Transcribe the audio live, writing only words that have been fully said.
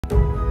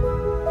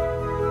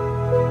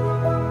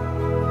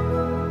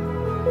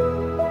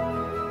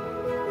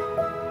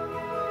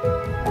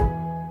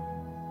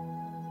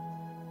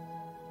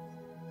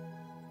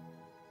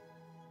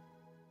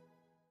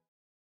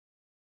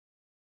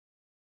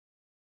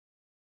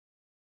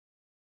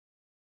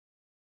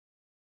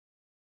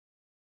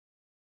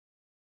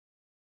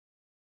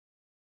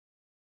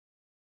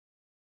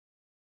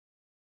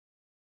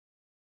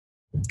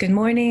Good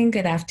morning,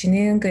 good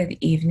afternoon, good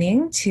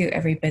evening to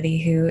everybody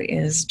who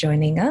is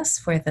joining us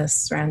for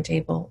this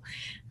roundtable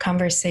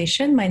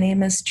conversation. My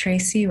name is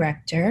Tracy,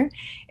 Rector,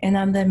 and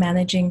I'm the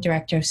Managing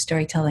Director of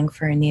Storytelling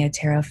for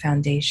Tero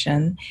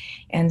Foundation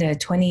and a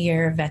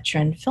 20-year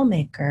veteran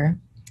filmmaker.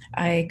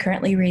 I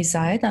currently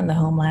reside on the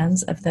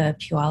homelands of the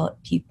Puyallup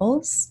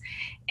peoples,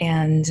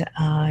 and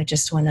I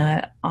just want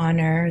to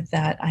honor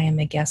that I am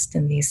a guest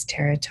in these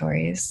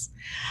territories.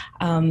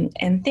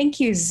 And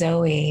thank you,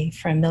 Zoe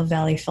from Mill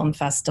Valley Film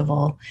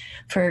Festival,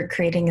 for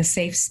creating a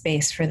safe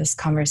space for this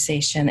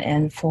conversation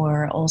and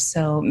for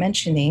also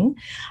mentioning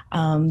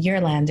your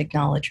land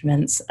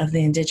acknowledgements of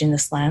the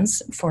Indigenous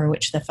lands for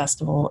which the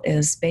festival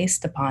is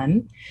based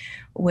upon,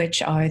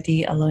 which are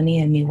the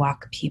Ohlone and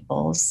Miwok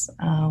peoples.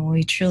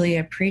 We truly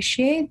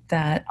appreciate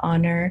that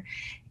honor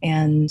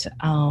and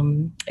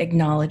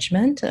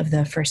acknowledgement of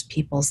the first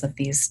peoples of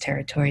these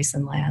territories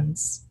and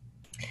lands.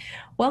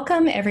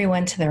 Welcome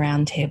everyone to the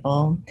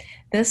roundtable.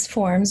 This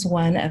forms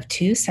one of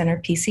two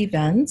centerpiece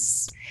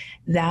events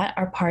that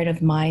are part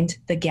of Mind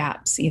the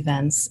Gaps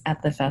events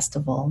at the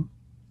festival.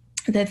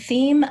 The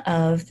theme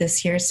of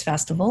this year's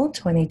festival,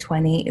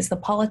 2020, is the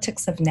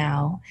politics of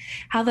now,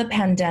 how the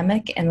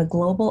pandemic and the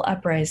global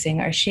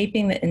uprising are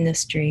shaping the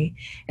industry,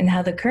 and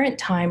how the current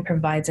time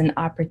provides an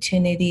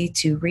opportunity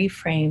to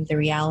reframe the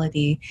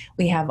reality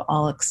we have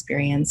all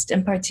experienced,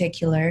 in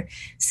particular,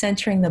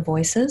 centering the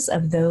voices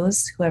of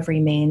those who have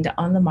remained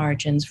on the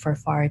margins for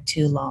far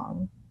too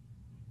long.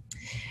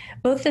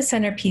 Both the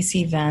centerpiece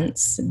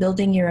events,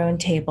 Building Your Own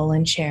Table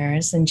and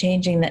Chairs and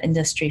Changing the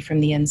Industry from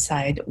the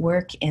Inside,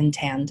 work in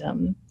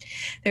tandem.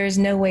 There is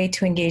no way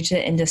to engage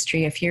the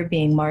industry if you're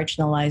being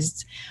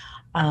marginalized,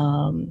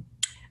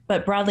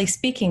 but broadly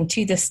speaking,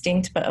 two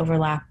distinct but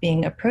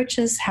overlapping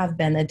approaches have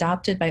been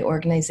adopted by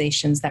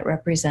organizations that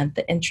represent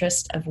the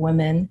interest of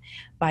women,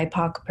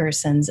 BIPOC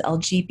persons,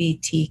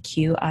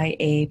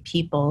 LGBTQIA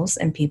peoples,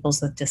 and peoples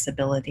with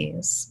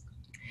disabilities.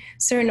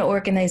 Certain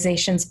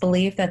organizations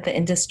believe that the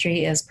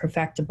industry is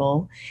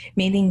perfectible,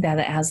 meaning that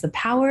it has the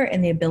power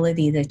and the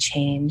ability to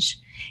change.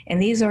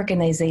 And these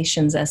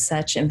organizations, as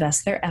such,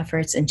 invest their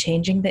efforts in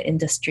changing the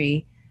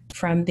industry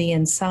from the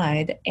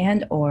inside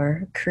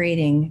and/or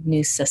creating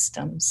new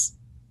systems.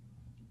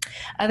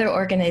 Other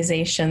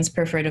organizations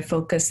prefer to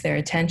focus their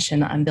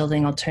attention on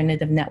building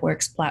alternative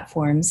networks,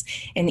 platforms,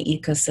 and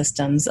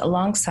ecosystems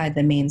alongside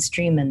the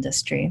mainstream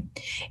industry,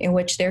 in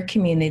which their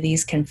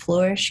communities can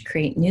flourish,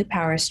 create new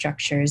power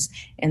structures,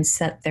 and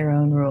set their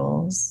own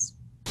rules.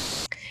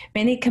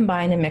 Many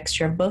combine a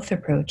mixture of both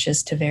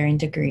approaches to varying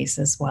degrees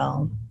as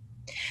well.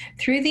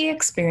 Through the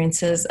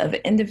experiences of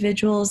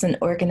individuals and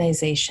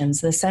organizations,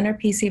 the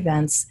centerpiece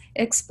events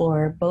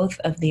explore both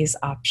of these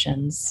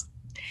options.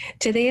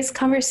 Today's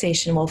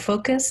conversation will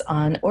focus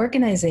on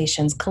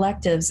organizations,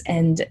 collectives,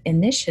 and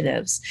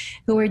initiatives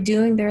who are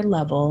doing their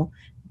level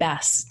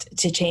best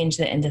to change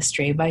the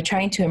industry by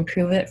trying to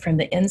improve it from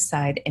the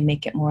inside and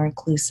make it more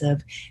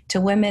inclusive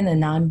to women and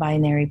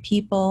non-binary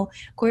people,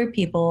 queer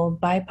people,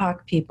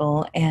 BIPOC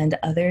people, and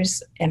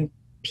others, and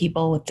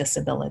people with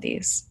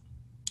disabilities.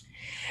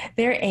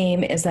 Their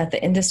aim is that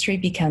the industry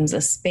becomes a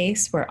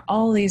space where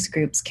all these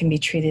groups can be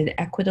treated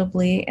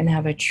equitably and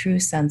have a true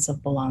sense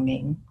of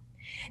belonging.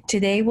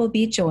 Today we'll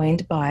be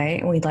joined by,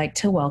 and we'd like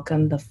to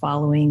welcome the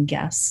following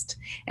guest.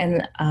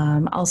 And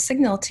I'll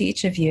signal to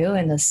each of you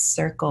in this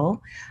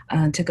circle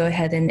to go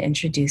ahead and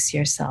introduce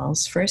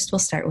yourselves. First, we'll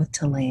start with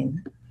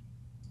Tilane.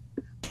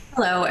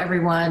 Hello,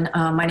 everyone.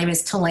 My name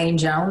is Tilane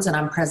Jones, and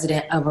I'm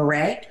president of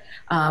Array.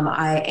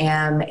 I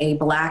am a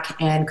Black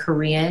and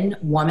Korean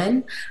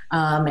woman,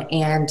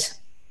 and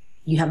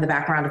you have the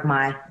background of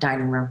my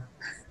dining room.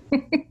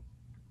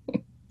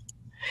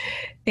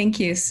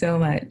 Thank you so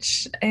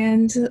much.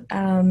 And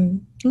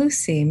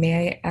Lucy,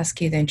 may I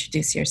ask you to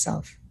introduce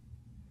yourself?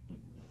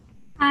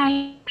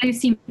 Hi,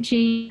 Lucy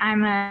Mukerjee.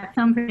 I'm a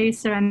film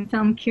producer and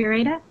film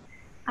curator.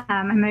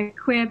 I'm a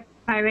queer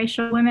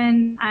biracial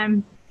woman.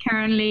 I'm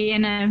currently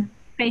in a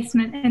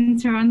basement in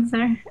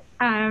Toronto.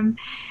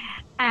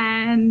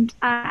 And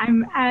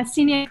I'm a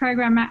senior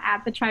programmer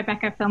at the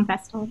Tribeca Film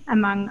Festival,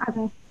 among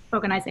other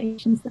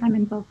organizations that I'm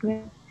involved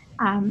with.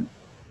 And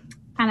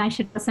I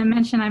should also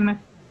mention I'm a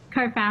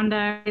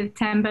co-founder with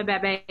Temba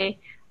Bebe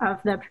of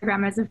the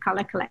Programmers of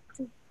Color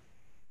Collective.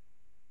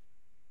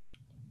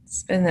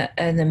 It's been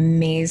an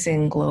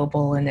amazing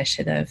global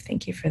initiative.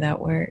 Thank you for that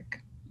work.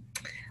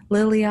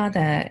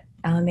 Liliana,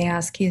 may I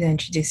ask you to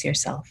introduce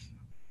yourself?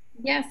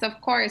 Yes,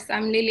 of course.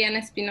 I'm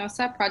Liliana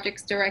Espinoza,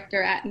 Projects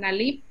Director at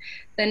NALIP,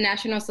 the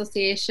National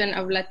Association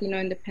of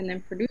Latino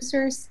Independent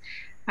Producers.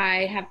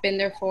 I have been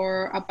there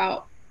for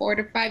about 4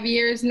 to 5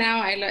 years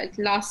now. I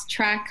lost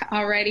track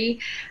already.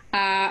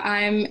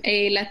 I'm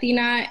a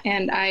Latina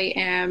and I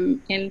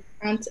am in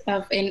front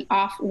of an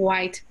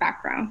off-white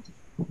background.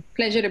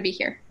 Pleasure to be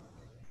here.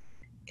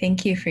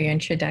 Thank you for your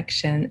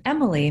introduction.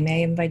 Emily,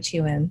 may I invite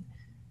you in?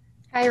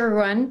 Hi,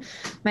 everyone.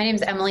 My name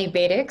is Emily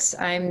Beitiks.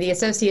 I'm the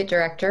Associate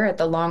Director at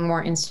the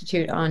Longmore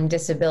Institute on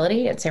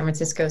Disability at San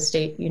Francisco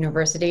State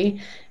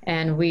University,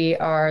 and we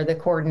are the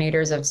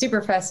coordinators of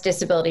Superfest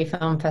Disability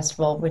Film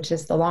Festival, which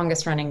is the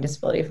longest-running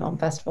disability film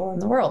festival in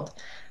the world.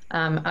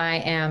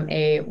 I am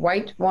a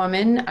white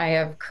woman. I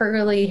have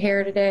curly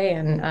hair today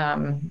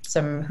and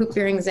some hoop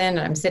earrings in,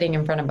 and I'm sitting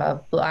in front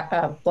of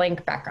a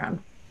blank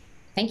background.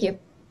 Thank you.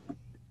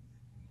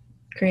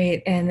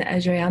 Great. And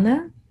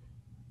Adriana?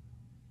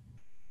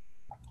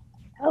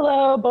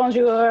 Hello,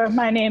 bonjour.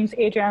 My name's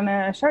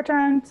Adriana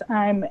Chartrand.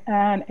 I'm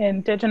an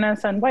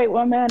Indigenous and white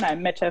woman.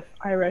 I'm Métis,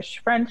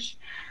 Irish, French.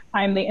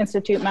 I'm the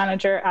Institute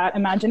Manager at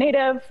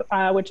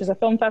ImagineNATIVE, which is a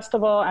film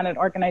festival and an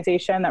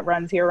organization that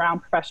runs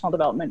year-round professional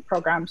development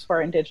programs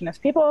for Indigenous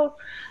people.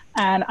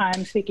 And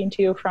I'm speaking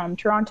to you from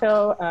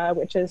Toronto,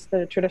 which is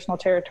the traditional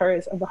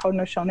territories of the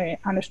Haudenosaunee,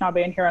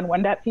 Anishinaabe, and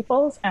Huron-Wendat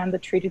peoples, and the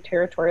treaty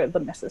territory of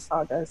the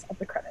Mississaugas of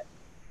the Credit.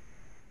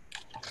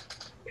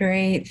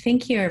 Great.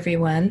 Thank you,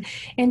 everyone.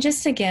 And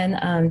just again,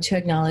 to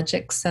acknowledge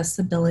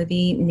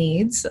accessibility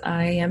needs,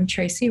 I am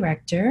Tracy,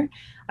 Rector.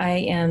 I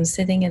am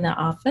sitting in the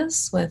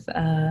office with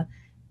an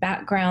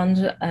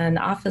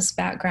office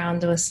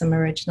background with some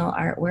original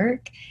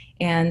artwork,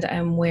 and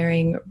I'm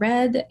wearing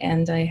red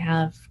and I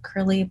have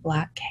curly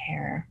black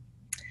hair.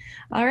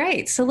 All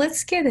right, so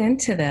let's get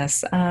into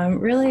this. I'm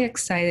really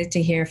excited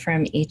to hear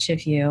from each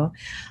of you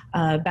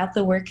about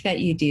the work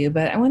that you do,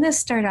 but I want to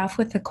start off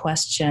with a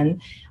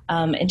question.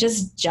 And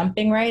just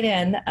jumping right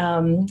in,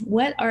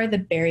 what are the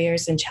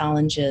barriers and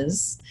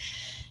challenges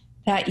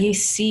that you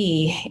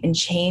see in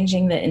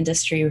changing the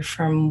industry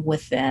from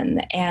within?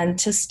 And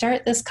to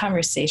start this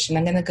conversation,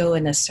 I'm going to go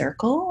in a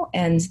circle,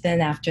 and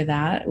then after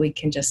that, we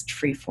can just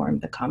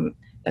freeform the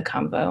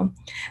convo.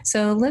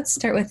 So let's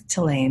start with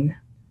Tilane.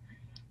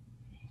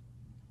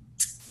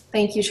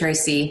 Thank you,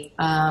 Tracy.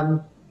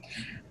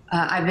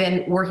 I've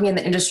been working in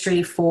the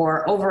industry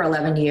for over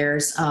 11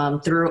 years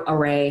through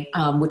Array,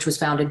 which was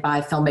founded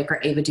by filmmaker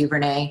Ava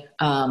DuVernay.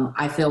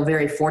 I feel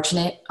very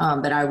fortunate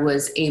that I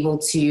was able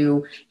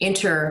to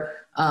enter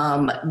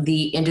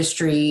the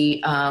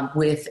industry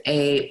with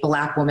a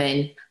Black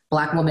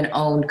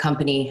woman-owned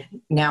company,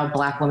 now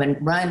Black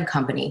woman-run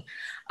company.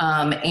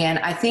 And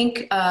I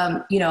think,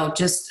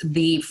 just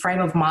the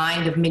frame of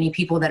mind of many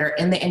people that are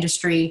in the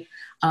industry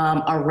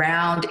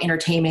around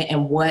entertainment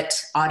and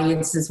what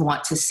audiences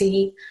want to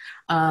see.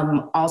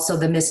 Also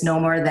the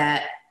misnomer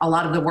that a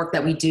lot of the work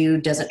that we do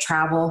doesn't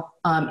travel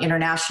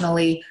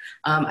internationally,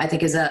 I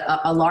think is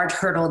a large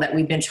hurdle that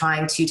we've been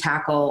trying to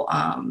tackle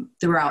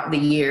throughout the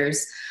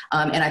years.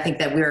 And I think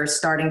that we're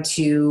starting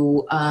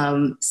to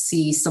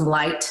see some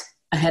light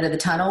ahead of the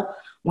tunnel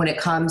when it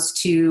comes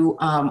to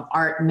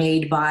art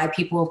made by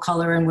people of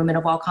color and women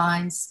of all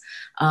kinds.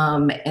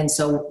 And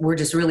so we're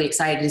just really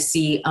excited to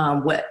see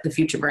what the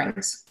future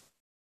brings.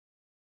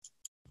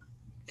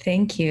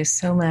 Thank you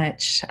so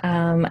much.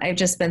 I've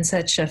just been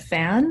such a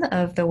fan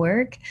of the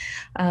work.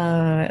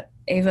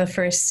 Ava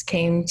first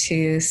came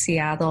to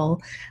Seattle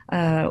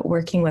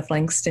working with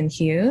Langston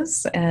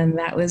Hughes, and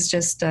that was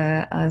just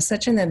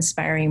such an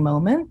inspiring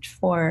moment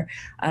for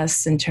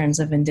us in terms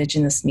of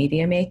Indigenous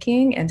media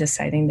making and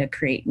deciding to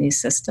create new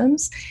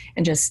systems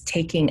and just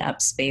taking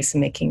up space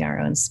and making our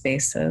own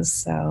spaces.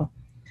 So,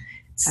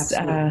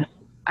 absolutely.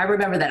 I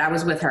remember that I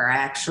was with her. I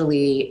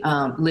actually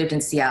lived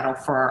in Seattle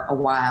for a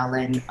while,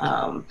 and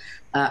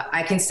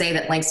I can say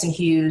that Langston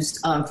Hughes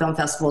Film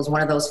Festival is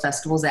one of those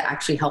festivals that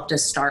actually helped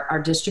us start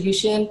our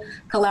distribution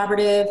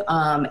collaborative,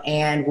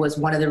 and was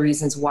one of the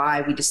reasons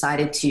why we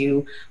decided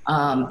to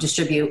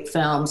distribute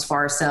films for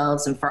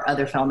ourselves and for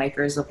other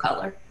filmmakers of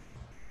color.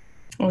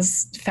 It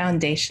was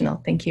foundational.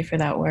 Thank you for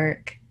that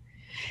work.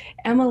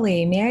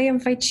 Emily, may I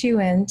invite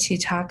you in to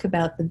talk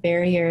about the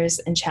barriers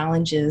and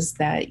challenges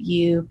that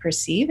you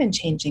perceive in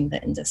changing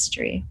the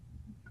industry?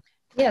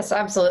 Yes,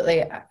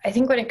 absolutely. I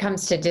think when it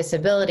comes to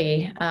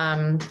disability,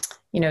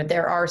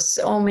 there are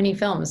so many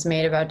films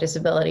made about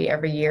disability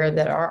every year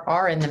that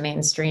are in the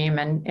mainstream.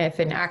 And if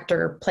an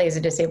actor plays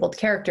a disabled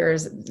character,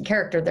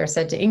 they're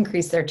said to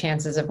increase their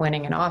chances of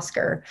winning an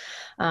Oscar.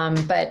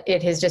 But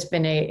it has just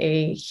been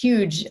a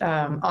huge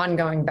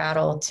ongoing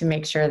battle to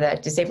make sure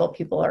that disabled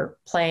people are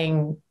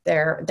playing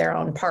their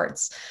own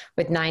parts,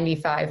 with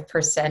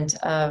 95%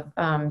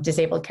 of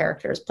disabled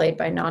characters played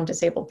by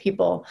non-disabled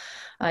people.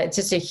 It's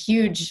just a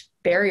huge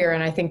barrier.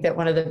 And I think that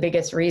one of the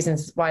biggest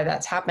reasons why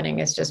that's happening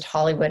is just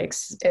Hollywood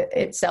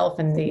itself,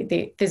 and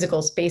the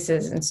physical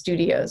spaces and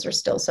studios are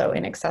still so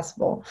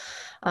inaccessible.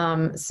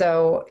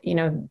 So,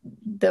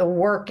 the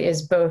work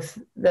is both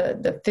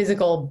the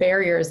physical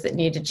barriers that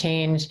need to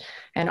change,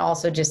 and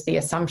also just the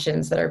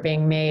assumptions that are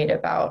being made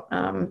about,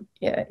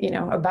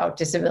 about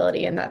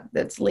disability, and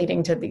that's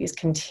leading to these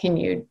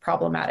continued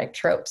problematic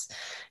tropes.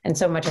 And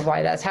so much of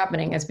why that's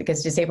happening is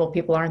because disabled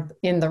people aren't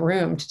in the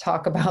room to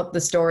talk about the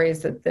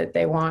stories that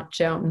they want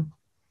shown.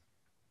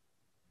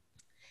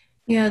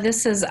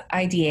 This is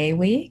IDA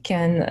week,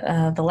 and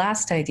the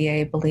last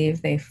IDA, I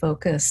believe they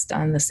focused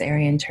on this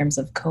area in terms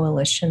of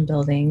coalition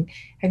building.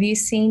 Have you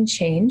seen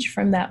change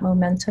from that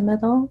momentum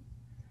at all?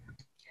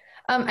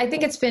 I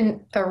think it's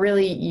been a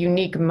really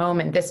unique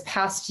moment. This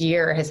past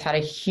year has had a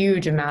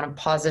huge amount of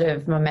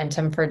positive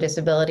momentum for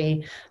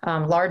disability,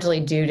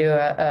 largely due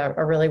to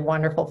a really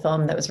wonderful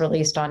film that was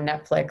released on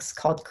Netflix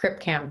called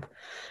Crip Camp.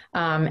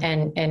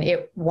 And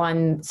it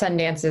won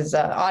Sundance's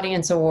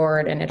audience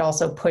award, and it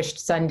also pushed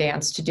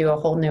Sundance to do a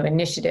whole new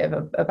initiative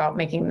about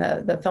making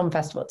the film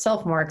festival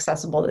itself more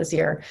accessible this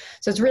year.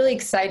 So it's really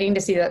exciting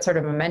to see that sort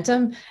of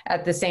momentum.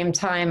 At the same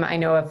time, I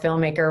know a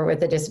filmmaker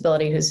with a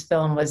disability whose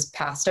film was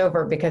passed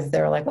over because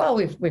they're like, well,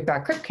 we've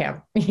got Crip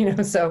Camp,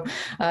 so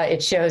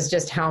it shows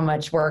just how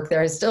much work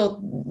there is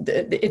still.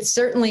 It's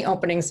certainly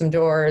opening some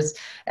doors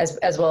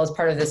as well as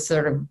part of this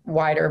sort of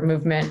wider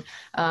movement.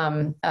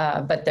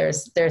 But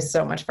there's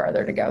so much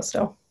further to go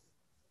still.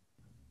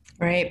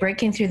 Right,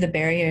 breaking through the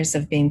barriers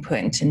of being put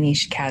into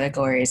niche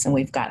categories, and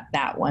we've got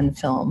that one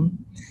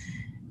film.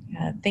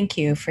 Thank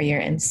you for your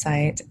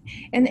insight.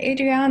 And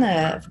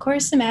Adriana, of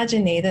course,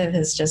 ImagineNATIVE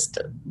has just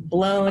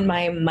blown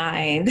my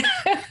mind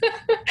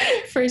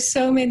for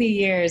so many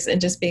years,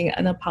 and just being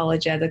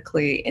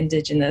unapologetically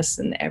Indigenous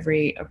in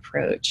every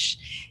approach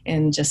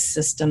and just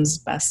systems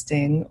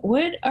busting.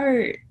 What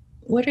are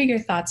your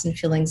thoughts and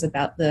feelings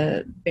about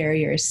the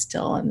barriers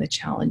still and the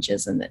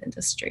challenges in the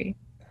industry?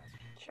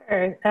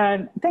 Sure.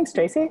 Thanks,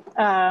 Tracy,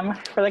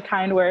 for the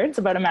kind words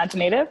about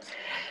ImagineNATIVE.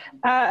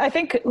 I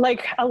think,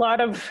 like a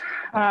lot of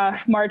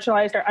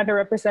marginalized or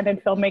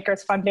underrepresented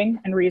filmmakers, funding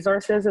and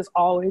resources is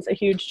always a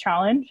huge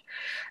challenge.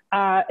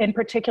 In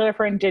particular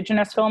for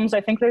Indigenous films,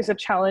 I think there's a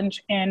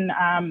challenge in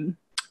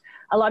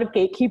a lot of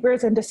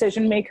gatekeepers and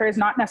decision makers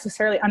not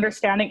necessarily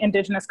understanding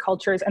Indigenous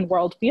cultures and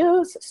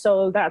worldviews.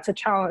 So that's a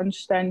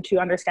challenge then to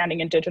understanding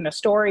Indigenous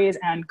stories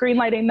and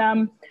greenlighting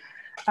them.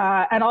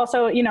 And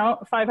also,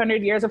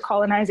 500 years of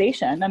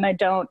colonization. And I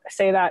don't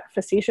say that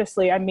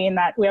facetiously. I mean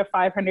that we have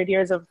 500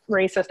 years of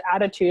racist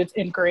attitudes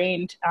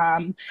ingrained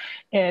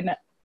in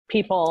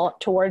people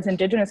towards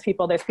Indigenous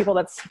people. There's people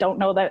that don't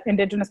know that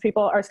Indigenous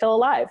people are still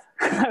alive,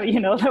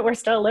 that we're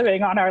still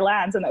living on our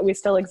lands and that we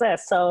still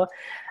exist. So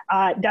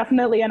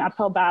definitely an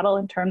uphill battle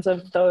in terms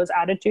of those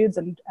attitudes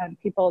and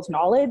people's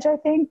knowledge, I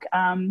think.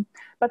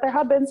 But there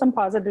have been some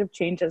positive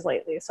changes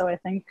lately. So I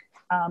think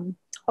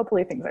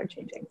hopefully things are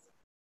changing.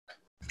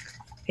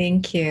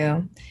 Thank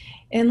you.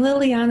 And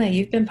Liliana,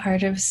 you've been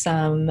part of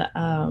some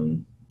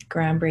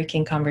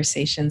groundbreaking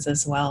conversations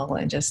as well,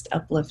 and just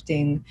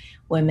uplifting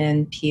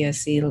women,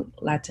 POC,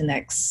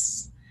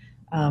 Latinx,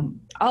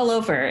 all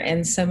over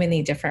in so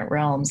many different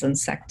realms and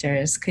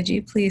sectors. Could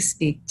you please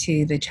speak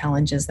to the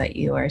challenges that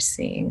you are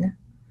seeing?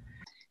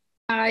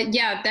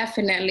 Yeah,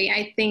 definitely.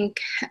 I think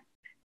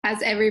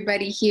as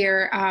everybody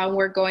here,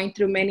 we're going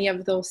through many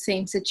of those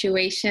same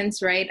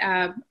situations, right?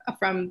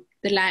 From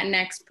the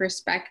Latinx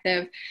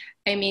perspective,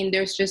 I mean,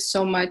 there's just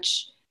so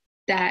much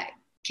that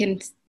can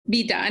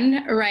be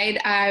done,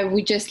 right?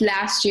 We just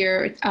last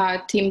year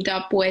teamed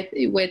up with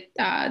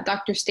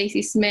Dr.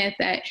 Stacy Smith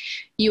at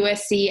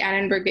USC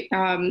Annenberg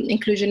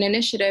Inclusion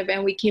Initiative,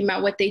 and we came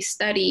out with a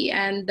study,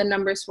 and the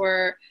numbers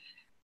were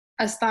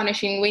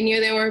astonishing. We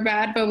knew they were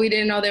bad, but we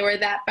didn't know they were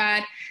that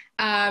bad.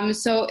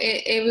 So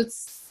it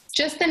was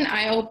just an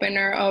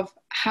eye-opener of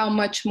how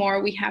much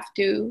more we have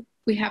to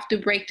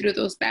break through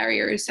those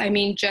barriers. I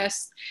mean,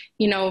 just,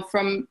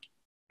 from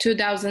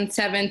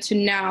 2007 to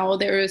now,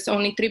 there is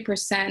only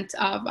 3%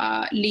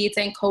 of leads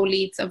and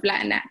co-leads of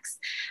Latinx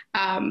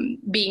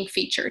being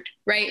featured,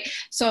 right?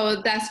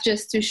 So that's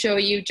just to show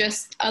you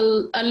just a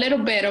little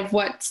bit of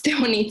what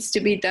still needs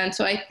to be done.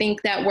 So I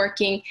think that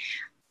working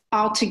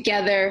all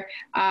together,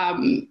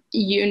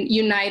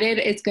 united,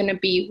 is going to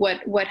be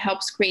what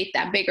helps create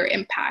that bigger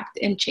impact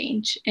and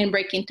change and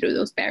breaking through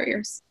those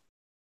barriers.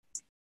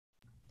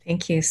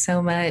 Thank you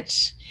so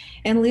much.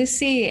 And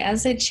Lucy,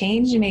 as a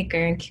change maker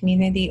and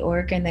community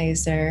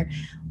organizer,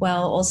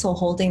 while also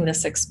holding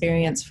this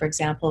experience, for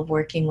example, of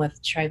working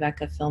with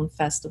Tribeca Film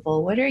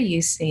Festival, what are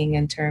you seeing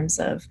in terms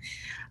of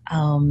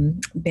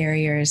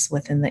barriers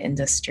within the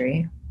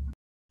industry?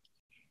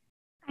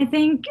 I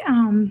think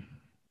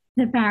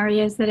the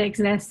barriers that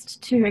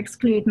exist to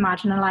exclude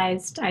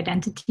marginalized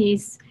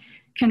identities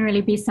can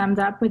really be summed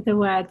up with the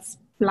words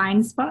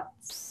blind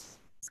spots.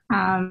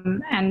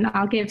 And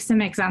I'll give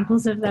some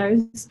examples of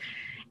those.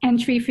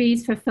 Entry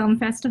fees for film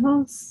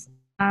festivals.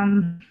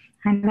 And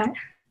that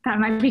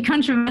might be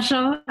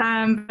controversial,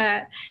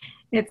 but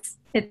it's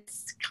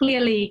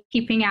clearly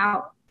keeping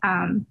out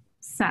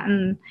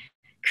certain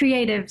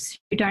creatives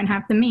who don't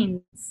have the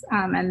means.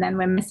 And then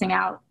we're missing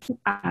out,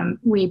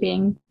 we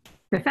being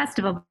the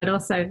festival, but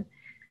also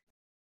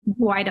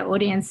wider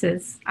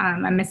audiences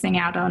are missing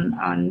out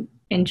on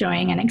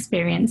enjoying and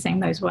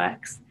experiencing those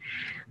works.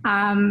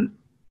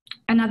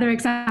 Another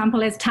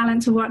example is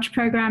talent to watch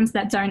programs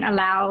that don't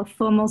allow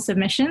formal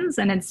submissions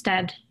and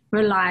instead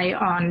rely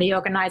on the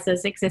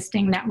organizers'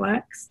 existing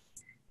networks.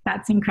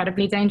 That's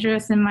incredibly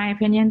dangerous, in my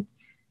opinion.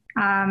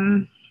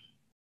 The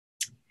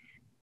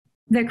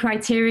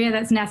criteria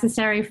that's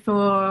necessary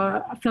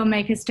for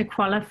filmmakers to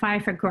qualify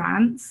for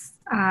grants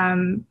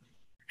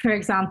for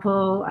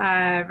example,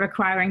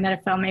 requiring that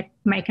a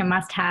filmmaker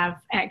must have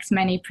X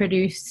many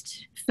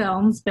produced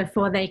films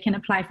before they can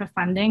apply for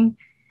funding.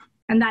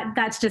 And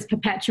that's just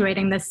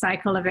perpetuating this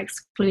cycle of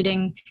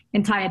excluding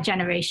entire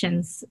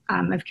generations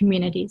of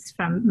communities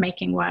from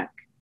making work.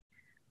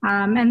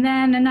 And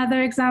then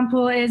another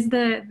example is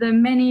the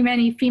many,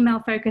 many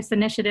female-focused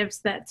initiatives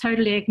that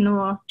totally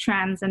ignore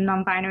trans and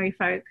non-binary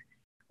folk,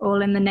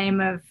 all in the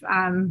name of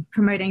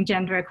promoting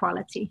gender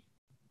equality.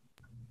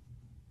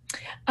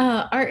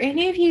 Are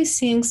any of you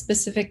seeing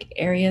specific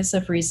areas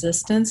of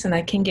resistance? And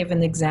I can give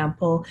an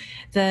example.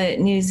 The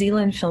New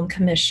Zealand Film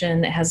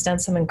Commission has done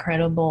some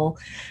incredible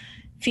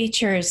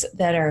features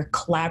that are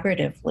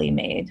collaboratively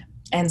made.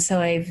 And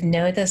so I've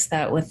noticed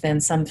that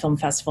within some film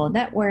festival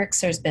networks,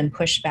 there's been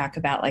pushback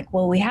about like,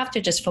 well, we have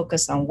to just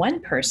focus on one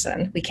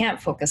person. We can't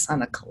focus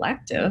on a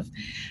collective.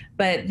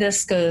 But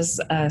this goes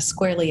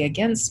squarely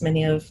against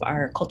many of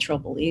our cultural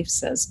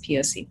beliefs as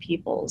POC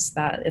peoples,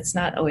 that it's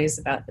not always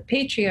about the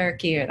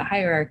patriarchy or the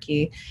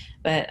hierarchy,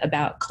 but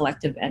about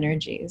collective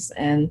energies.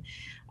 And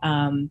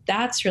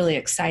that's really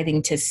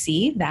exciting to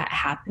see that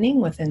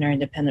happening within our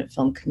independent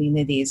film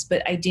communities.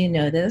 But I do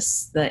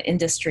notice the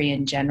industry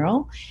in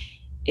general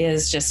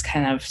is just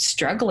kind of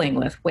struggling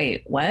with,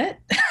 wait, what?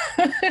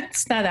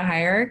 It's not a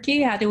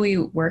hierarchy. How do we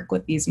work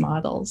with these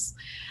models?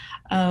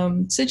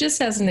 So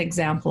just as an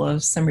example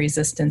of some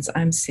resistance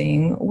I'm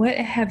seeing, what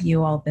have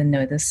you all been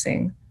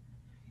noticing?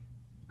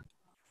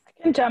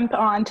 I can jump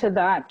on to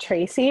that,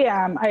 Tracy.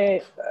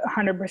 I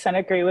 100%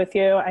 agree with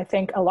you. I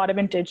think a lot of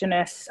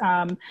Indigenous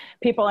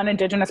people and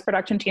Indigenous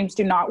production teams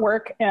do not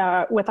work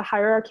with a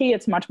hierarchy.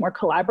 It's much more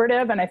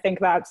collaborative. And I think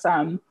that's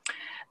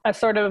a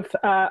sort of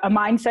a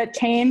mindset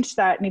change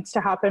that needs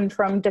to happen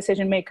from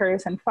decision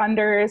makers and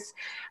funders.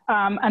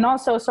 And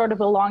also sort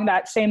of along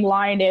that same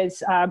line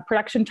is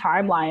production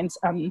timelines.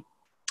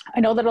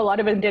 I know that a lot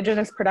of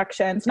Indigenous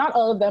productions, not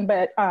all of them,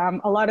 but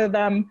a lot of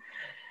them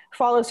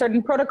follow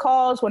certain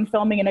protocols when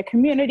filming in a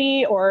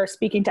community or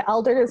speaking to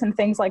elders and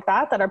things like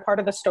that that are part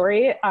of the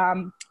story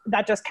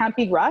that just can't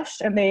be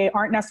rushed, and they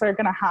aren't necessarily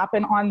going to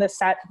happen on the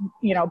set,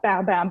 you know,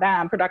 bam, bam,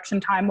 bam,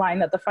 production timeline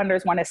that the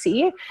funders want to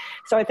see.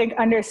 So I think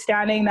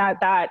understanding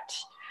that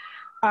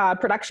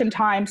production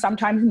time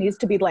sometimes needs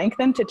to be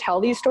lengthened to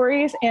tell these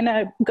stories in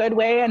a good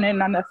way and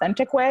in an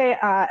authentic way,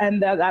 and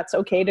that's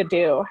okay to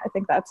do. I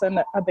think that's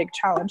a big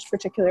challenge,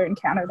 particularly in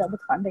Canada with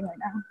funding right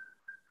now.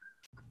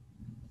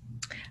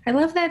 I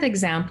love that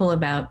example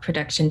about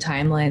production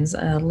timelines.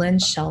 Lynn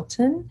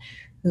Shelton,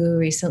 who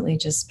recently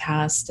just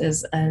passed,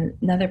 is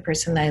another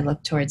person that I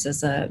look towards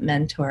as a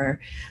mentor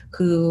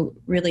who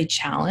really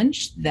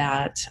challenged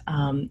that,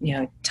 you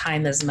know,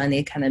 time is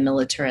money kind of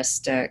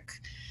militaristic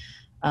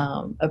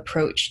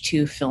approach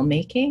to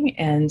filmmaking,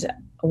 and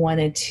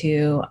wanted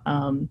to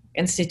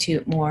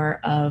institute more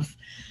of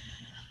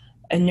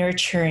a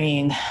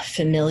nurturing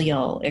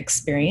familial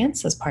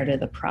experience as part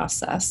of the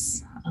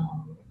process.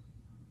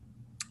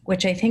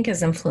 Which I think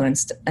has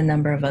influenced a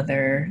number of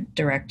other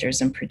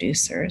directors and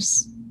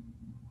producers.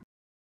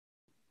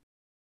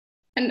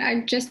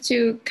 And just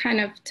to kind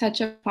of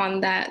touch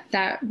upon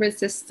that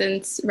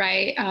resistance,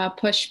 right,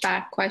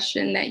 pushback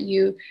question that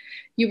you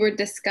were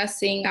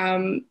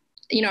discussing,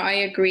 you know, I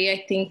agree.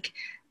 I think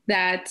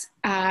that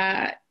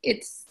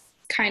it's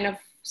kind of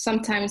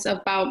sometimes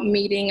about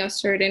meeting a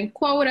certain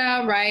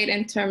quota, right,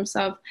 in terms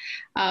of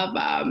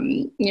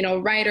you know,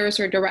 writers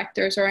or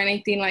directors or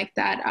anything like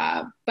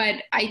that.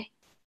 But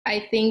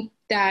I think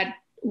that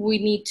we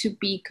need to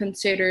be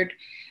considered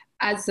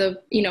as a,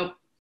 you know,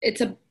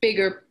 it's a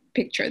bigger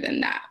picture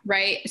than that,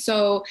 right?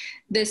 So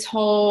this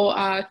whole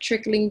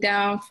trickling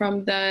down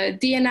from the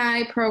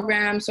D&I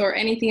programs or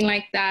anything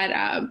like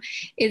that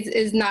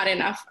is not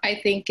enough. I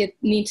think it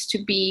needs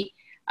to be,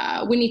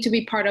 we need to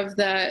be part of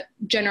the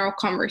general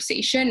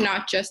conversation,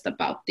 not just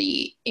about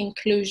the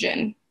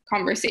inclusion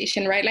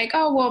conversation, right? Like,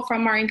 oh, well,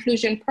 from our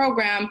inclusion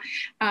program,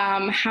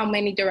 how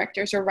many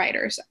directors or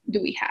writers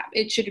do we have?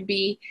 It should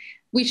be,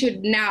 we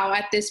should now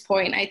at this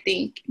point, I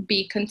think,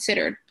 be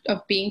considered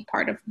of being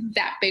part of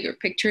that bigger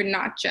picture,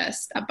 not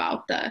just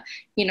about the,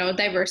 you know,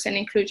 diverse and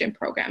inclusion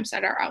programs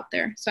that are out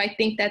there. So I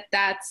think that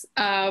that's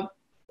a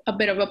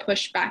bit of a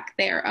pushback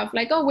there of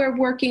like, oh, we're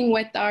working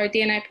with our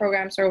D&I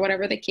programs or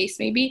whatever the case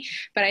may be.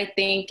 But I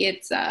think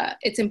it's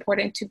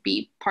important to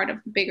be part of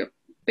the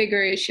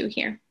bigger issue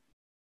here.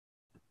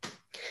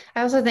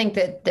 I also think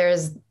that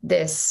there's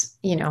this,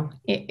 you know,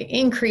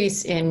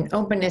 increase in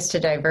openness to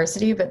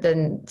diversity, but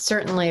then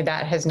certainly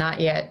that has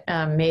not yet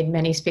made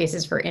many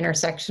spaces for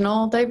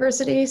intersectional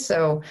diversity.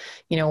 So,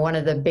 you know, one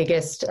of the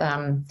biggest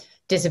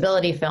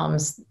disability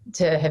films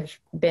to have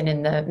been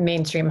in the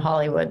mainstream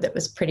Hollywood that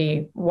was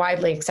pretty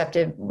widely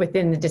accepted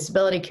within the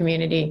disability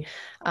community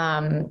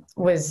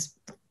was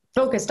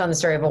focused on the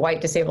story of a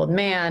white disabled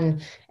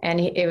man, and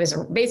it was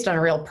based on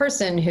a real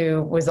person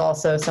who was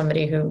also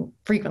somebody who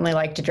frequently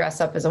liked to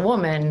dress up as a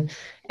woman.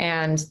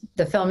 And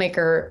the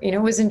filmmaker, you know,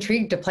 was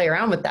intrigued to play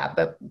around with that,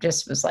 but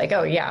just was like,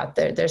 oh yeah,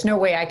 there's no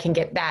way I can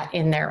get that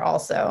in there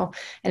also.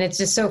 And it's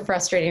just so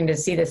frustrating to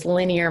see this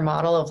linear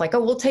model of like, oh,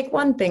 we'll take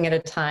one thing at a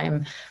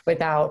time,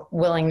 without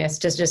willingness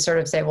to just sort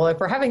of say, well, if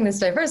we're having this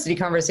diversity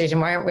conversation,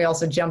 why aren't we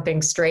also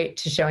jumping straight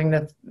to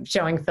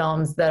showing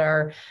films that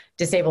are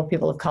disabled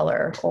people of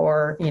color,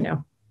 or, you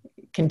know,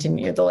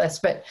 continue the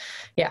list. But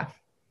yeah.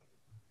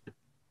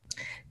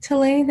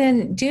 Tilane,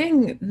 then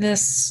doing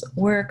this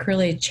work,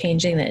 really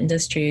changing the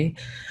industry,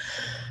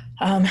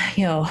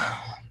 you know,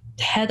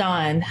 head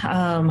on,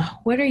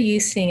 what are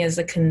you seeing as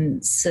the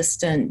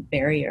consistent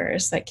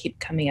barriers that keep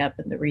coming up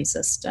in the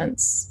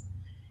resistance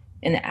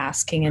in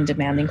asking and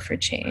demanding for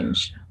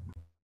change?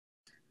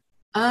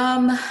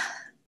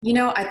 You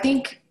know, I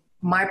think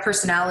my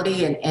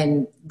personality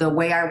and the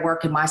way I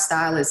work in my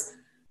style is,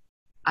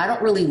 I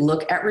don't really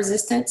look at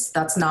resistance.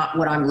 That's not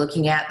what I'm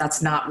looking at.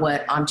 That's not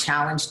what I'm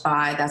challenged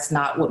by. That's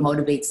not what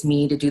motivates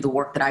me to do the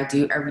work that I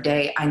do every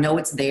day. I know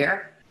it's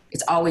there.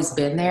 It's always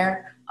been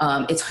there.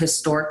 It's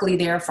historically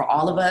there for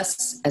all of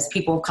us as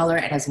people of color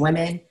and as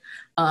women.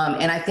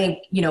 And I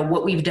think, you know,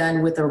 what we've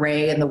done with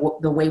Array and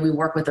the way we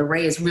work with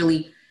Array is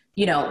really,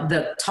 you know,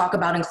 the talk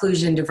about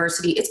inclusion and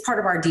diversity. It's part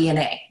of our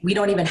DNA. We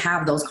don't even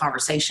have those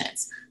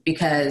conversations,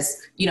 because,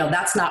 you know,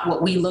 that's not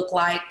what we look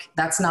like.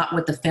 That's not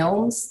what the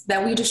films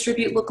that we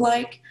distribute look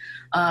like.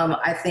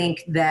 I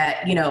think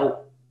that, you know,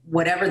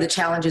 whatever the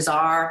challenges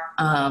are,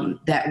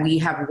 that we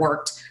have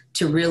worked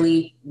to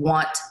really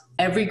want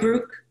every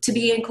group to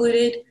be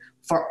included,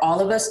 for all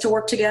of us to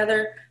work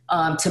together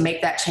to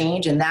make that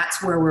change. And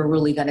that's where we're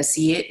really going to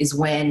see it, is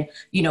when,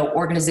 you know,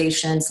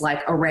 organizations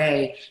like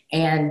Array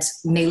and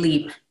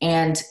NALEAP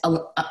and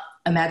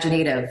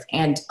ImagineNATIVE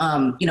and,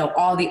 you know,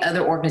 all the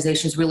other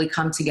organizations really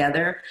come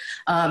together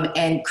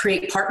and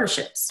create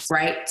partnerships,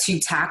 right, to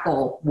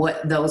tackle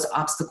what those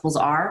obstacles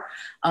are.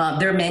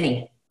 There are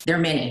many.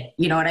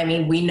 You know what I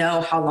mean? We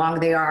know how long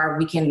they are.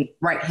 We can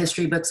write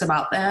history books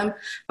about them.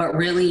 But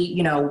really,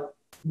 you know,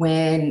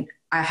 when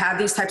I have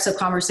these types of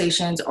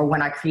conversations, or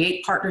when I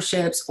create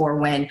partnerships, or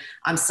when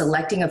I'm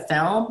selecting a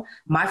film,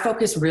 my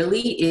focus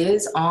really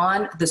is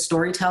on the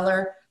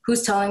storyteller,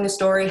 who's telling the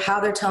story,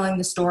 how they're telling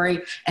the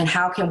story, and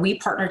how can we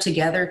partner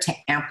together to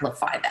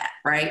amplify that,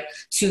 right?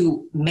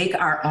 To make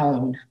our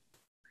own.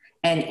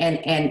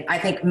 And I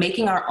think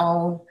making our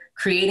own,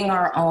 creating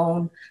our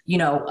own, you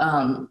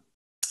know,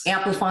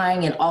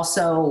 amplifying and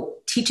also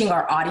teaching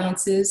our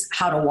audiences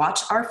how to watch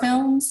our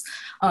films,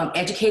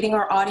 educating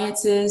our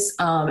audiences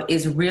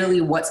is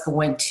really what's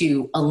going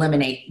to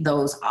eliminate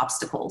those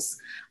obstacles,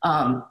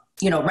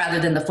 you know, rather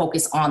than the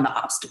focus on the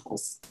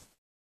obstacles.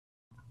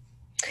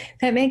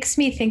 That makes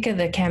me think of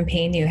the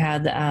campaign you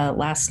had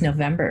last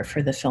November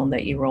for the film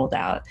that you rolled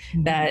out,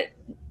 that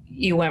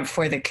you went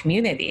for the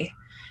community.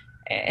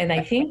 And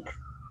I think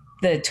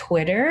the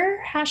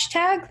Twitter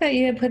hashtag that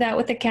you had put out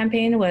with the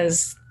campaign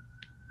was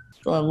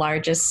the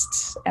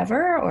largest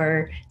ever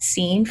or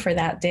seen for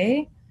that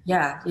day.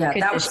 Yeah.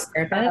 That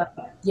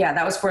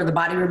was for The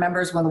Body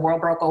Remembers When the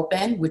World Broke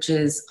Open, which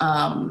is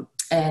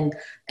an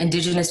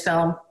Indigenous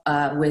film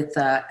with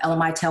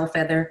LMI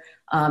Tailfeather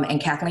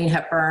and Kathleen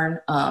Hepburn,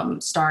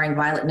 starring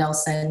Violet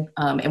Nelson.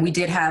 And we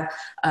did have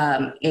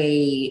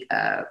a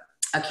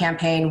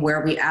campaign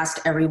where we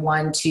asked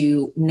everyone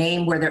to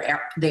name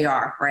where they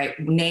are, right?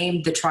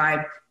 Name the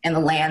tribe and the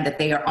land that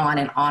they are on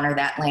and honor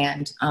that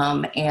land.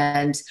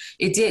 And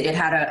it did. It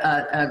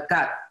had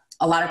got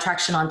a lot of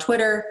traction on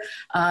Twitter.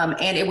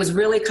 And it was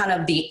really kind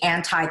of the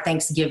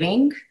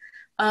anti-Thanksgiving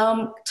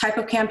type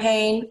of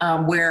campaign,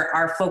 where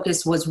our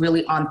focus was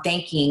really on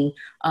thanking,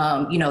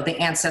 you know, the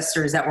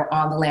ancestors that were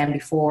on the land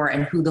before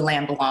and who the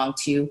land belonged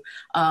to,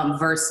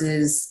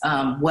 versus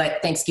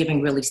what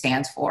Thanksgiving really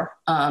stands for.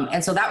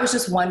 And so that was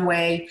just one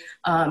way,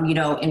 you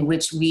know, in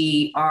which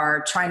we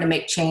are trying to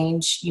make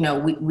change. You know,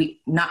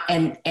 we not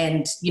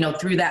and you know,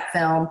 through that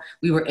film,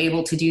 we were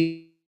able to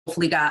do.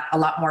 Hopefully, got a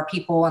lot more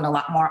people and a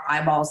lot more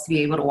eyeballs to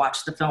be able to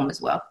watch the film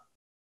as well.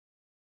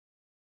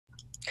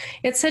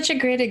 It's such a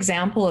great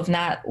example of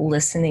not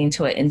listening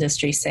to an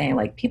industry saying,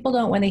 like, people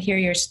don't want to hear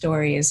your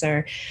stories,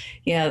 or,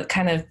 you know,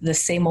 kind of the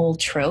same old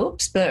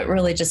tropes, but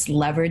really just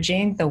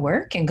leveraging the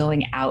work and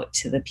going out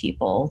to the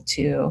people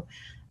to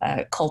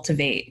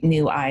cultivate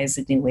new eyes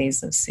and new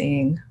ways of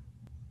seeing.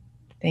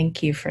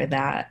 Thank you for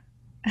that.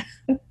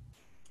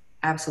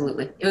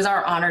 Absolutely. It was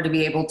our honor to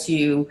be able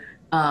to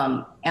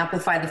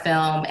amplify the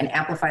film and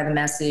amplify the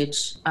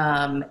message,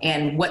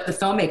 and what the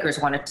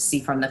filmmakers wanted to see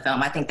from the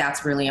film. I think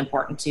that's really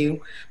important too,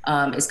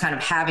 is kind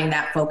of having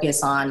that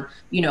focus on,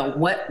 you know,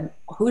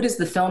 who does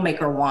the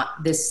filmmaker want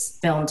this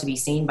film to be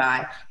seen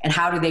by, and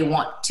how do they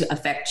want to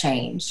affect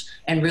change,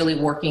 and really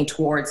working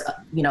towards,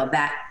 you know,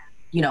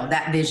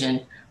 that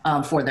vision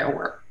for their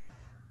work.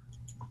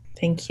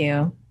 Thank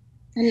you.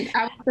 And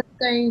I was just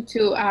going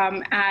to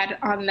add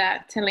on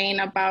that,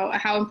 Tilane, about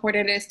how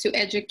important it is to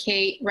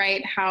educate,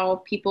 right,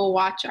 how people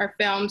watch our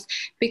films,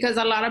 because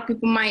a lot of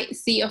people might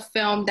see a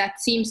film that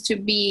seems to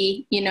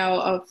be, you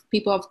know, of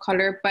people of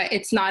color, but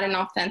it's not an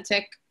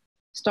authentic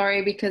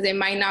story because it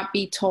might not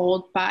be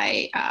told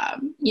by,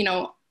 you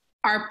know,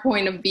 our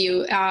point of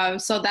view.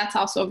 So that's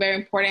also very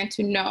important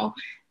to know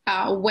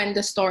when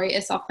the story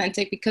is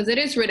authentic, because it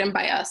is written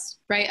by us,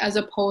 right? As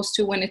opposed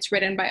to when it's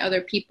written by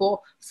other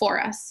people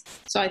for us.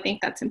 So I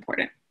think that's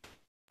important.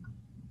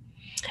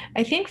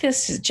 I think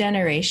this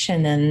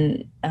generation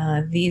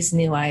and these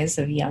new eyes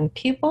of young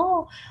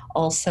people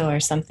also are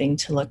something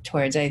to look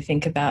towards. I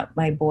think about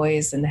my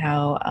boys and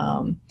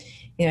how,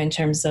 you know, in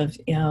terms of,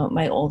 you know,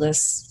 my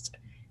oldest,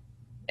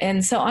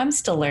 and so I'm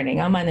still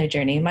learning. I'm on a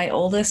journey. My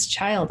oldest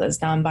child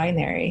is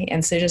non-binary.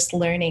 And so just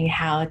learning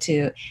how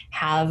to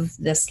have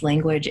this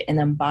language and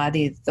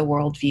embody the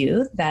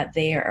worldview that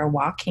they are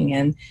walking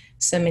in,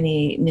 so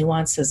many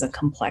nuances and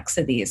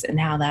complexities, and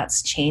how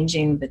that's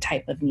changing the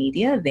type of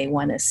media they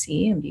want to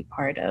see and be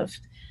part of.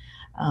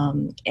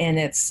 And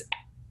it's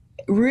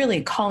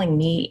really calling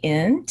me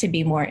in to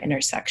be more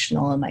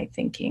intersectional in my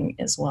thinking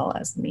as well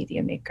as the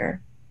media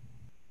maker.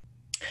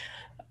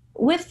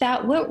 With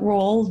that, what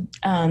role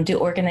do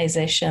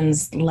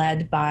organizations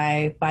led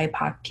by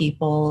BIPOC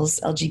peoples,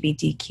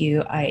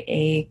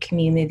 LGBTQIA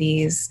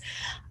communities,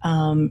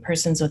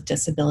 persons with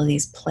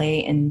disabilities play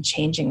in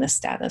changing the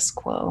status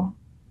quo?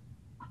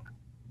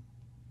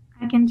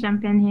 I can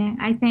jump in here.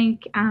 I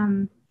think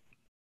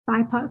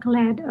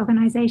BIPOC-led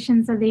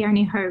organizations are the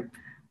only hope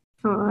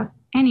for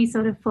any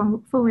sort of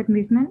forward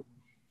movement.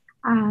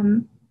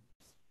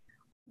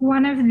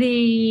 One of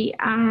the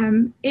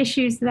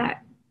issues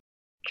that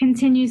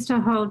continues to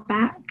hold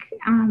back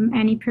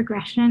any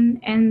progression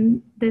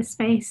in this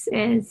space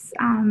is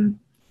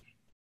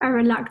a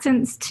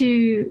reluctance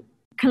to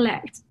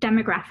collect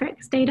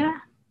demographics data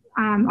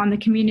on the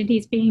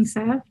communities being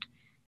served.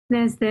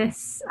 There's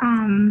this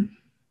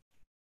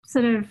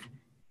sort of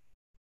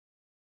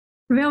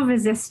real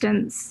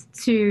resistance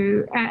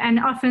to,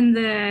 and often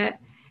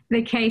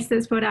the case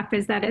that's brought up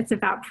is that it's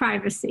about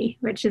privacy,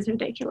 which is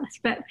ridiculous.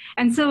 But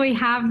until we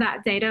have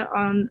that data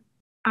on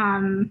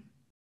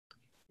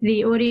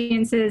the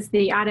audiences,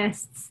 the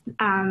artists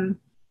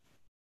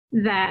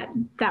that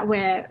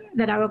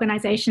our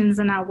organizations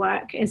and our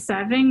work is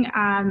serving,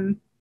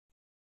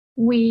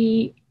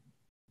 we're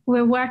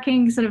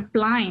working sort of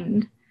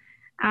blind.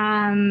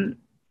 And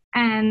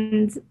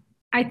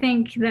I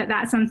think that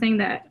that's something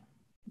that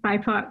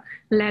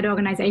BIPOC-led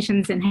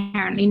organizations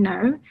inherently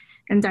know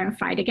and don't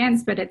fight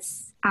against, but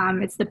it's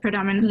the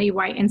predominantly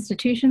white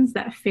institutions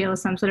that feel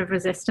some sort of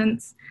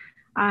resistance.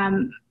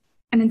 And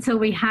until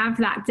we have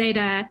that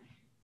data,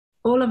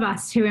 all of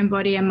us who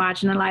embody a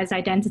marginalized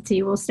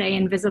identity will stay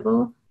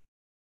invisible.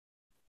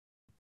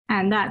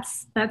 And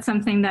that's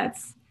something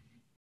that's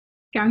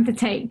going to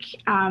take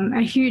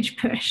a huge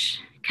push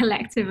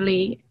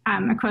collectively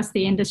across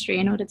the industry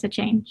in order to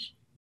change.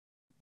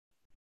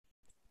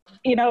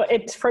 You know,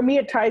 for me,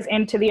 it ties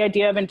into the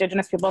idea of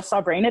Indigenous people's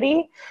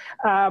sovereignty,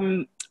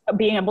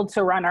 being able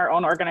to run our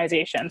own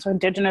organization. So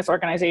Indigenous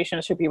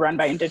organizations should be run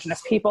by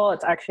Indigenous people.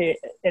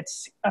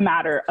 It's a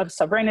matter of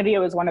sovereignty. It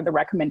was one of the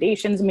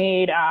recommendations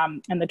made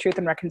in the Truth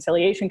and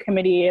Reconciliation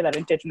Committee that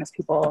Indigenous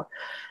people,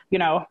 you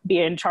know, be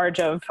in charge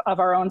of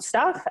our own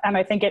stuff. And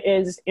I think it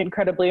is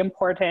incredibly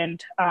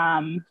important.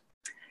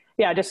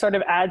 Yeah, just sort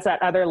of adds that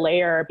other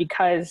layer,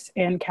 because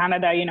in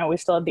Canada, you know, we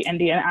still have the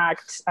Indian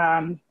Act.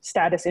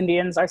 Status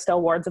Indians are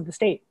still wards of the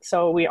state.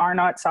 So we are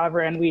not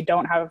sovereign. We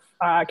don't have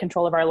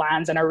control of our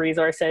lands and our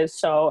resources.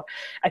 So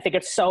I think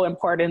it's so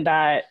important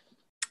that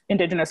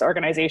Indigenous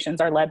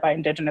organizations are led by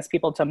Indigenous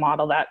people to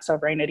model that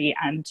sovereignty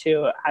and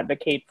to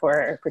advocate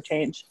for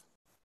change.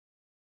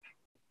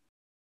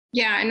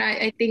 Yeah, and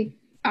I think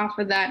off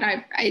of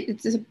that,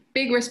 it's a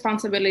big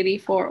responsibility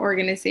for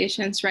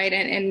organizations, right?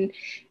 And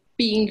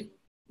being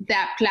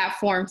that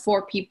platform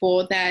for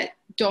people that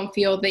don't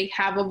feel they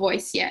have a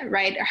voice yet,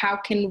 right? How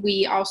can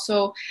we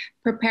also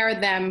prepare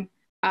them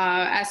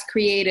as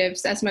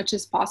creatives as much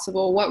as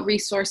possible? What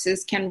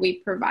resources can we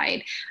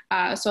provide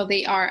so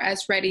they are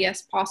as ready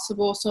as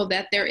possible, so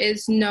that there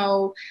is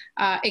no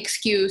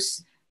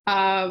excuse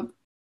of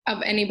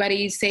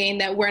anybody saying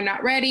that we're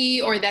not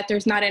ready or that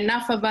there's not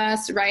enough of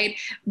us, right?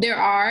 There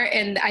are,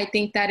 and I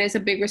think that is a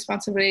big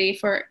responsibility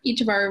for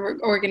each of our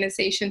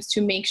organizations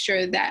to make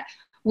sure that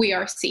we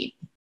are seen.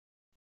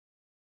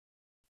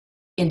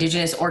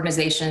 Indigenous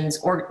organizations,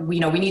 or, you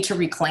know, we need to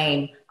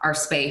reclaim our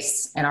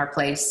space and our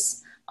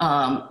place,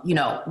 you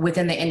know,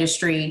 within the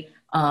industry,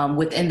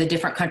 within the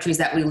different countries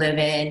that we live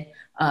in.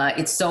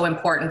 It's so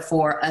important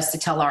for us to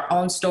tell our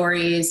own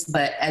stories,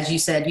 but as you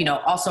said, you know,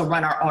 also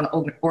run our own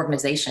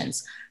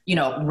organizations, you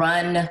know,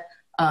 run,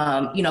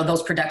 you know,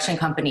 those production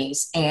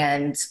companies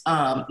and,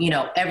 you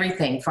know,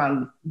 everything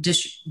from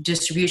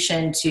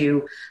distribution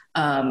to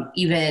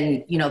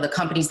even, you know, the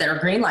companies that are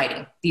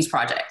greenlighting these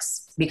projects.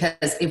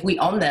 Because if we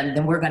own them,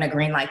 then we're going to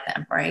greenlight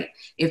them, right?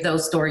 If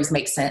those stories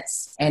make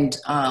sense and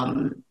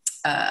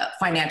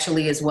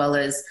financially as well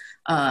as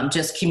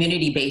just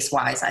community-based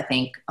wise, I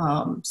think.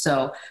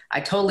 So I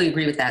totally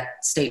agree with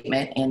that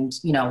statement. And,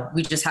 you know,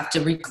 we just have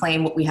to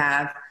reclaim what we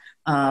have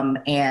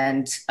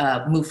and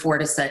move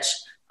forward as such.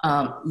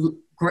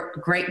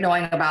 great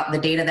knowing about the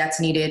data that's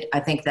needed.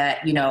 I think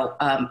that, you know,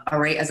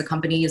 Array as a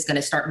company is going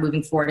to start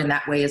moving forward in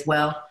that way as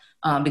well,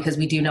 because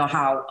we do know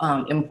how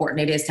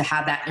important it is to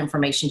have that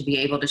information to be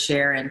able to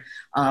share. And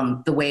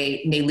the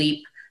way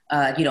NALEAP,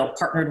 you know,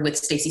 partnered with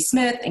Stacy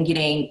Smith and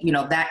getting, you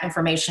know, that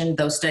information,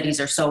 those studies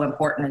are so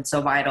important and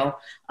so vital.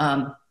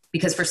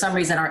 Because for some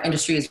reason our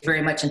industry is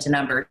very much into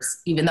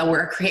numbers, even though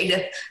we're a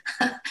creative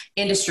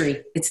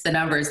industry, it's the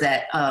numbers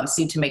that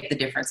seem to make the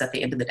difference at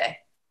the end of the day.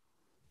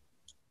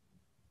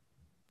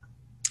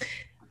 I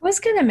was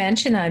going to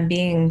mention on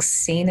being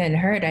seen and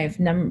heard,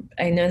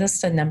 I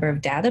noticed a number of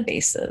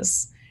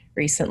databases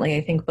recently,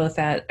 I think both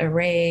at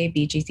Array,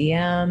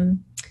 BGDM,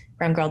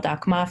 Brown Girl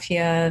Doc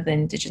Mafia, the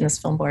Indigenous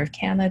Film Board of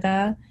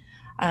Canada.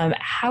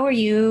 How are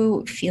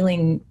you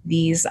feeling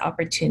these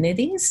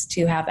opportunities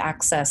to have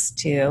access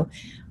to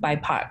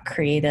BIPOC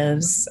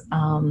creatives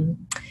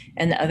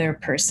and other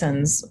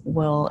persons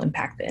will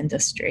impact the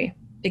industry?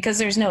 Because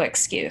there's no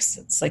excuse.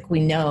 It's like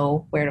we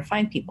know where to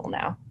find people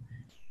now.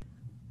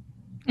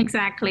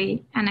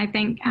 Exactly. And I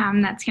think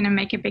that's going to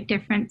make a big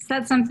difference.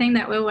 That's something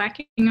that we're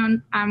working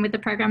on with the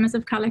Programmers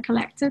of Color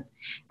Collective.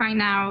 Right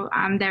now,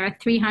 there are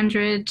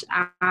 300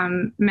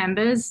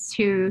 members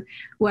who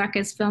work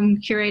as film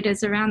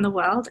curators around the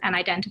world and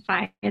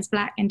identify as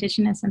Black,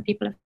 Indigenous, and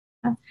people of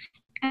color.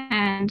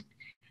 And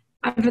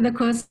over the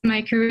course of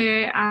my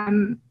career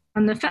on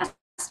the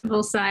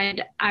festival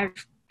side,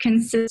 I've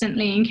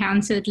consistently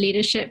encountered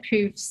leadership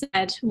who've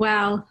said,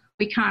 well,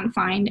 we can't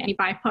find any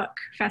BIPOC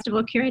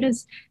festival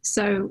curators,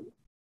 so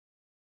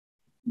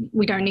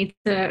we don't need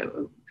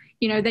to,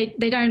 you know,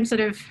 they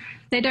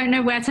don't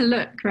know where to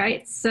look,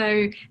 right?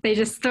 So they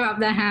just throw up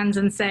their hands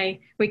and say,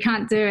 we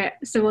can't do it,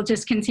 so we'll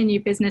just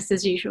continue business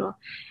as usual.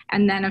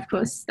 And then, of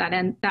course,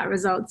 that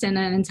results in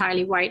an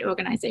entirely white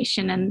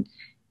organization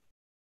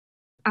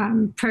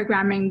and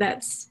programming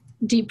that's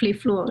deeply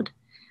flawed.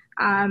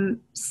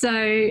 So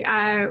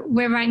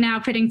we're right now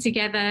putting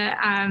together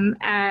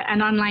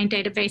an online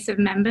database of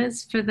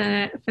members for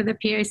the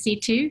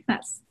POC2.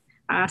 That's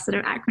our sort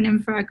of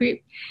acronym for our group.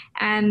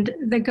 And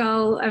the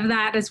goal of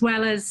that, as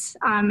well as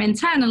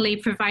internally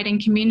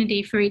providing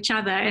community for each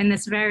other in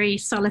this very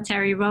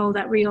solitary role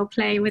that we all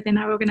play within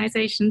our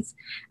organizations.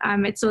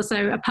 It's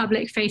also a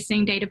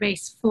public-facing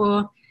database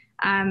for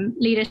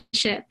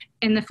leadership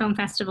in the film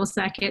festival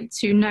circuit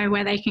to know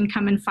where they can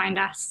come and find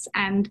us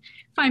and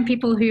find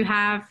people who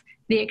have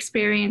the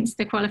experience,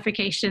 the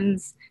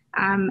qualifications,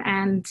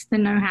 and the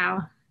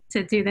know-how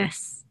to do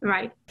this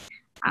right.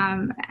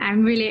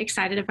 I'm really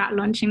excited about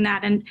launching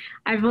that. And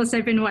I've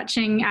also been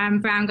watching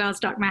Brown Girls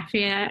Doc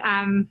Mafia.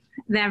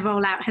 Their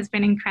rollout has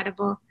been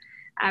incredible.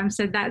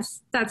 So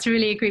that's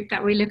really a group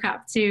that we look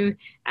up to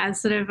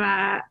as sort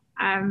of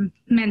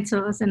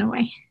mentors in a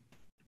way.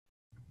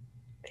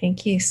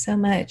 Thank you so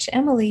much.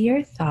 Emily,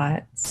 your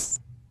thoughts?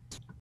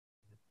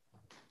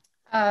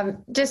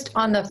 Just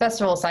on the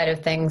festival side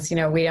of things, you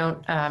know, we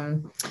don't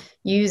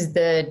use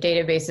the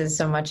databases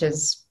so much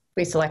as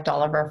we select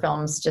all of our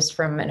films just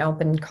from an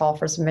open call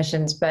for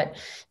submissions. But,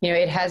 you know,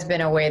 it has been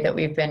a way that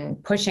we've been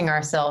pushing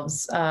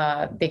ourselves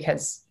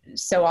because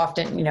so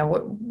often, you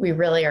know, we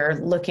really are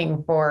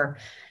looking for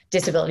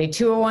Disability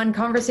 201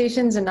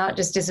 conversations and not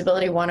just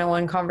Disability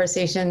 101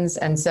 conversations.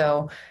 And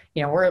so,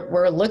 you know,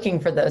 we're looking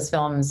for those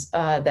films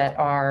that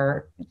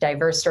are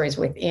diverse stories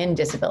within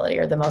disability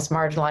or the most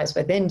marginalized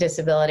within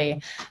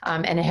disability,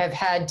 and have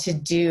had to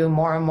do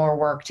more and more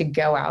work to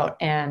go out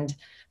and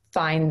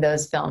find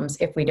those films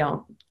if we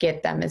don't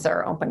get them as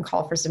our open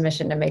call for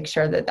submission to make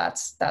sure that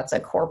that's a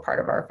core part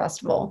of our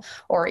festival.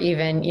 Or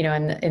even, you know,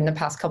 in the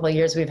past couple of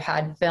years, we've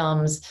had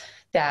films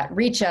that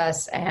reach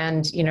us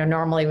and, you know,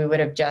 normally we would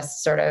have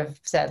just sort of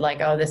said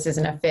like, oh, this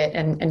isn't a fit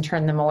and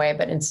turn them away,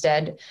 but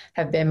instead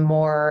have been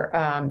more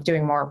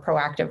doing more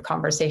proactive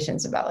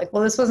conversations about like,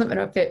 well, this wasn't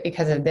a fit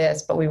because of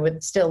this, but we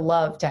would still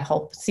love to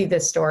help see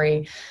this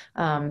story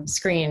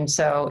screened.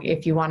 So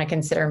if you want to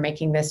consider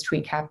making this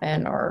tweak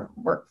happen or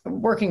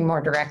working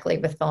more directly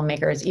with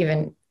filmmakers,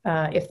 even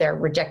if they're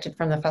rejected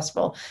from the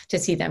festival, to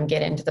see them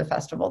get into the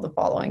festival the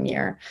following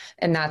year.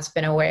 And that's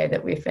been a way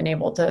that we've been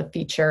able to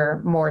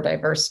feature more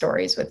diverse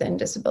stories within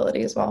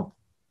disability as well.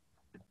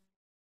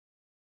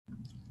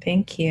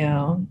 Thank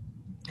you.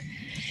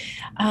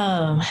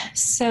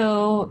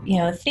 So, you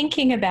know,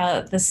 thinking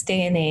about this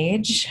day and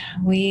age,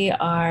 we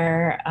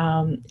are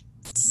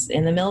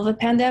in the middle of a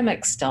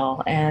pandemic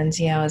still. And,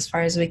 you know, as far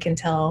as we can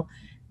tell,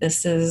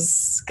 this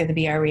is going to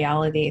be our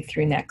reality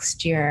through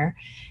next year.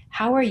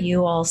 How are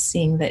you all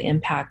seeing the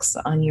impacts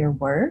on your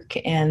work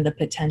and the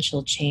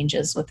potential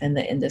changes within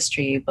the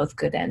industry, both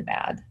good and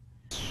bad?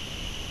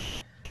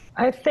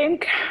 I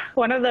think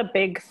one of the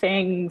big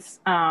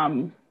things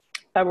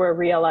that we're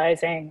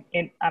realizing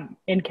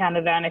in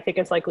Canada, and I think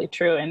it's likely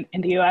true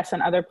in the US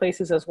and other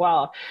places as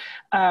well,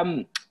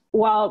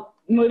 while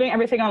moving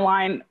everything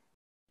online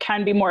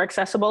can be more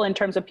accessible in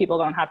terms of people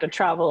don't have to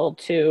travel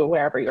to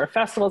wherever your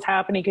festival is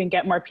happening, you can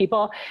get more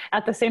people.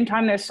 At the same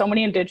time, there's so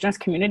many Indigenous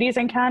communities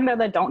in Canada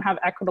that don't have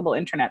equitable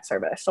internet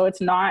service. So it's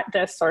not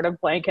this sort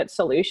of blanket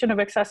solution of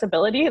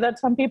accessibility that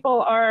some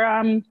people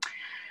are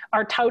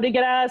are touting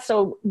it as.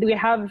 So we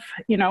have,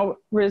 you know,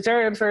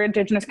 reserves or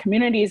Indigenous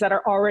communities that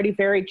are already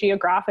very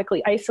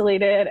geographically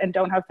isolated and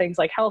don't have things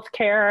like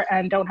healthcare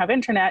and don't have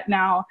internet.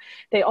 Now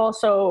they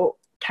also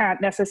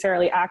can't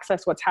necessarily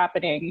access what's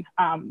happening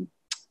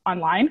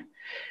online.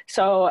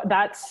 So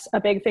that's a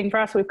big thing for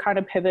us. We've kind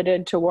of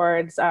pivoted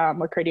towards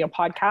we're creating a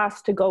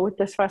podcast to go with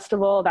this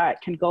festival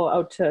that can go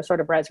out to sort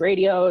of res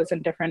radios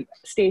and different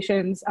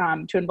stations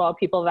to involve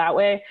people that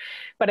way.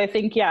 But I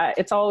think, yeah,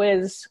 it's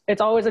always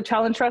a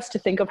challenge for us to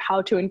think of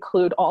how to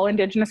include all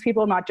Indigenous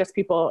people, not just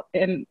people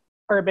in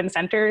urban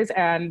centers.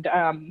 And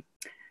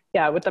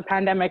yeah, with the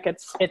pandemic,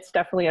 it's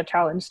definitely a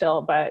challenge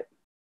still, but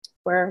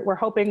we're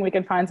hoping we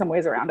can find some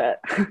ways around it.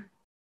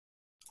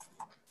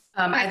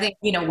 I think,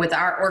 you know, with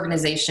our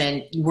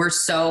organization, we're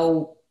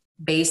so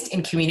based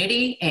in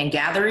community and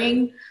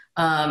gathering.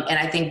 And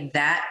I think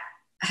that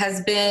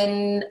has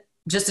been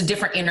just a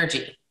different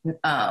energy,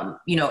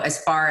 you know,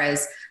 as far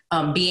as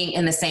being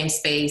in the same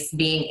space,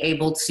 being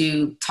able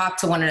to talk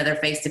to one another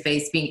face to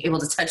face, being able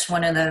to touch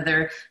one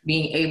another,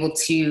 being able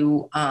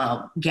to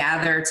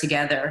gather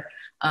together,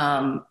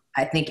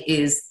 I think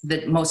is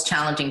the most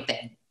challenging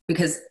thing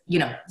because, you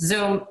know,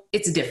 Zoom,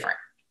 it's different.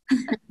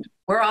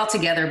 We're all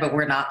together, but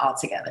we're not all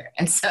together.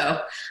 And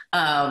so,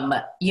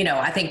 you know,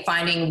 I think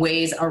finding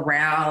ways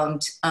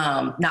around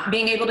not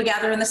being able to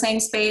gather in the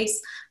same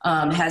space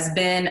has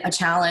been a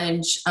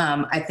challenge.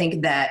 I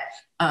think that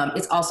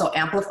it's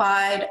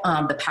amplified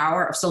the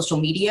power of social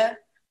media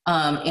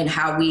and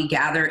how we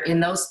gather in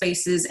those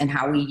spaces and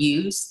how we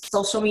use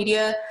social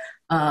media,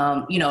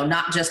 you know,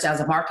 not just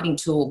as a marketing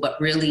tool, but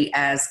really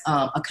as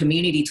a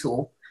community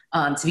tool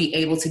to be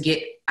able to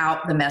get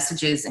out the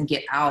messages and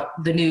get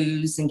out the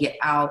news and get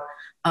out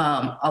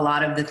a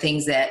lot of the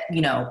things that,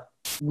 you know,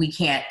 we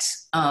can't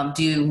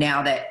do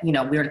now that, you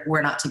know,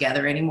 we're not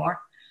together anymore.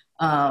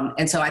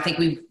 And so I think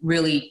we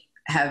really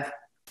have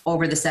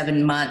over the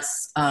 7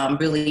 months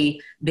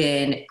really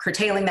been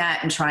curtailing that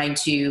and trying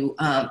to,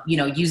 you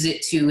know, use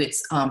it to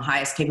its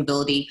highest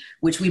capability,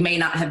 which we may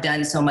not have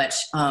done so much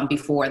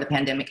before the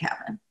pandemic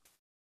happened.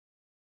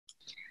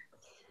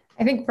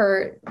 I think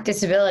for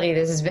disability,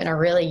 this has been a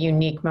really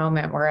unique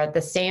moment where at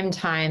the same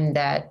time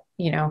that,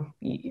 you know,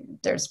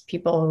 there's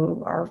people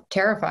who are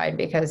terrified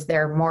because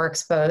they're more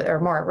exposed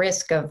or more at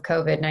risk of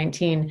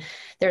COVID-19.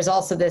 There's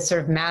also this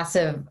sort of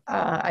massive,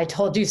 I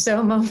told you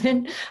so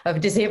moment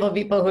of disabled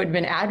people who had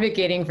been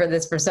advocating for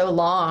this for so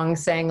long,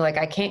 saying like,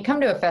 I can't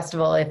come to a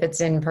festival if it's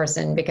in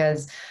person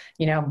because,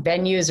 you know,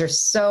 venues are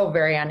so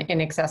very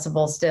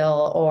inaccessible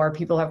still, or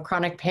people have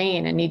chronic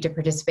pain and need to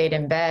participate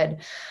in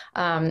bed.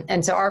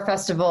 And so our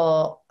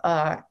festival,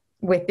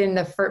 within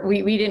the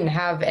we didn't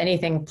have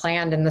anything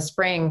planned in the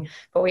spring,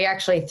 but we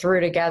actually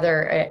threw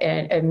together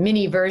a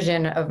mini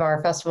version of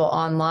our festival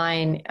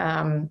online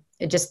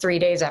just 3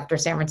 days after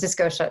San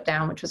Francisco shut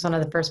down, which was one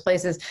of the first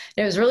places.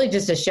 And it was really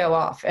just to show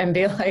off and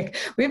be like,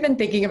 we've been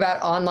thinking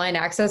about online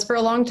access for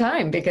a long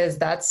time because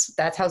that's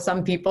how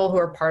some people who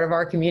are part of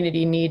our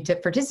community need to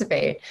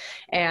participate.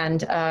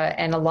 And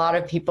a lot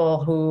of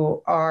people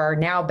who are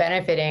now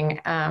benefiting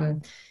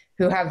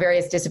who have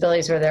various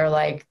disabilities where they're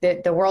like,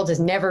 the world has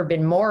never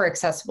been more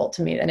accessible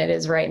to me than it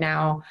is right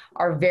now,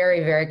 are very,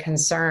 very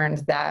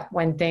concerned that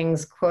when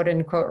things, quote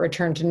unquote,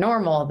 return to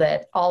normal,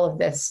 that all of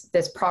this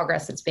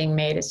progress that's being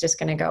made is just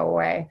going to go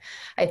away.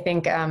 I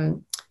think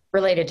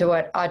related to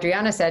what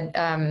Adriana said,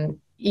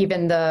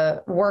 even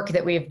the work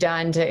that we've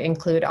done to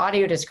include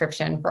audio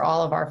description for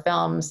all of our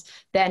films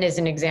then is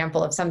an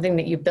example of something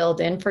that you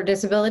build in for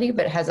disability,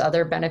 but has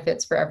other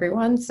benefits for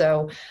everyone.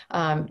 So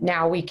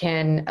now we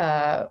can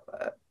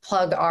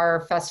plug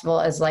our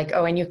festival as like,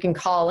 oh, and you can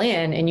call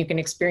in and you can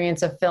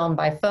experience a film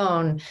by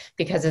phone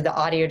because of the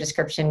audio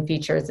description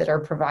features that are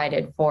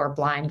provided for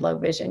blind, low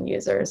vision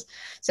users.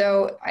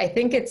 So I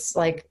think it's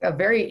like a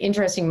very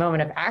interesting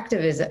moment of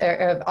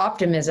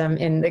optimism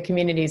in the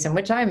communities in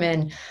which I'm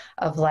in,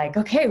 of like,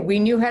 okay, we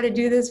knew how to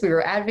do this, we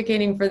were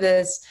advocating for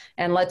this,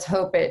 and let's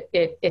hope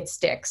it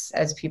sticks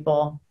as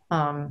people,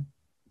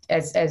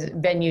 as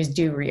venues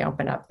do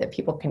reopen up, that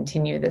people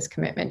continue this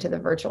commitment to the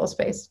virtual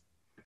space.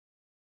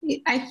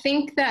 I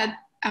think that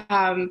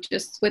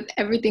just with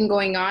everything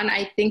going on,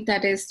 I think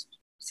that is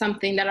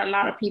something that a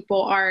lot of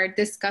people are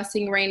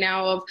discussing right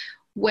now of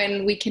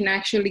when we can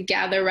actually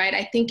gather, right?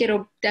 I think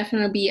it'll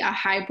definitely be a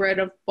hybrid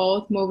of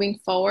both moving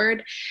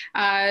forward,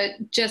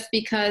 just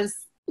because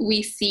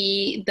we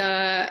see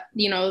the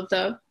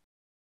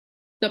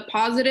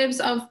positives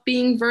of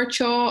being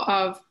virtual,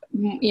 of,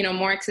 you know,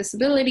 more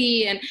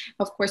accessibility, and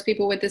of course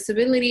people with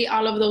disability,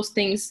 all of those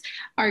things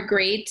are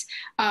great.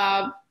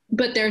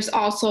 But there's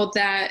also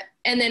that,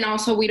 and then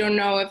also we don't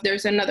know if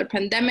there's another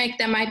pandemic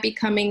that might be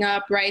coming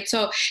up, right?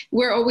 So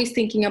we're always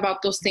thinking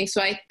about those things.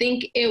 So I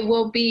think it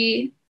will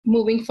be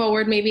moving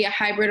forward, maybe a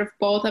hybrid of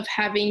both, of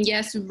having,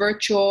 yes,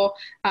 virtual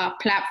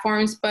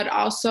platforms, but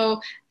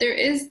also there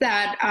is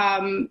that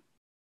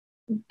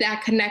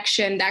that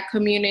connection, that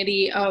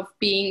community of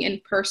being in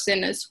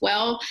person as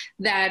well,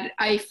 that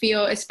I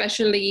feel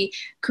especially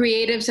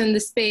creatives in the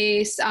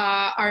space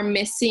are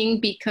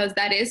missing, because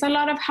that is a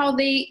lot of how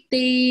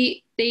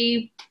they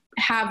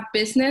have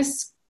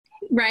business,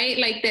 right?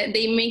 Like that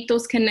they make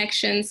those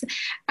connections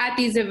at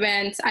these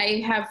events.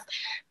 I have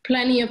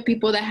plenty of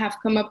people that have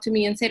come up to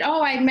me and said,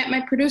 oh, I met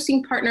my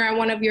producing partner at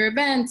one of your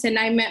events, and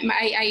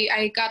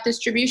I got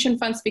distribution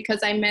funds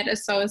because I met a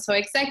so-and-so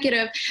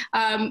executive.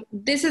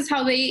 This is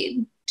how they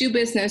do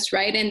business,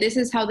 right? And this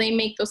is how they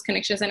make those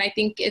connections. And I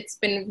think it's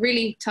been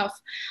really tough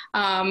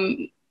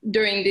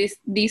during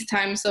these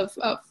times of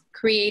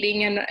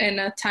creating in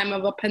a time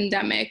of a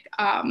pandemic,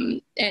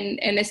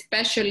 and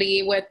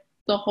especially with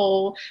the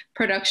whole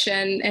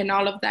production and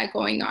all of that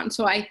going on.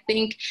 So I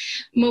think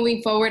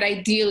moving forward,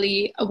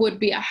 ideally would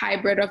be a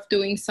hybrid of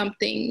doing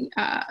something,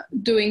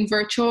 doing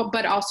virtual,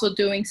 but also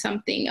doing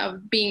something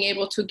of being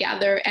able to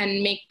gather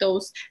and make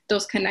those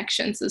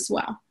connections as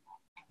well.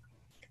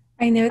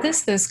 I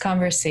noticed those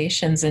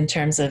conversations in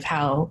terms of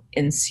how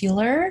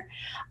insular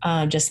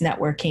just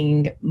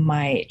networking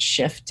might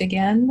shift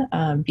again,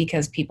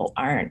 because people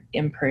aren't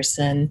in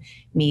person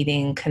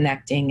meeting,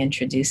 connecting,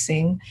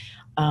 introducing,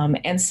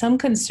 and some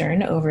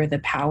concern over the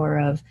power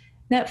of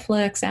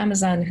Netflix,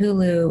 Amazon,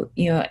 Hulu,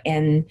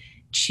 and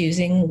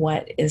choosing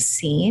what is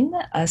seen,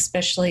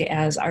 especially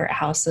as art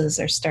houses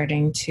are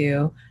starting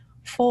to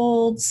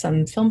fold,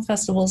 some film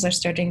festivals are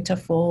starting to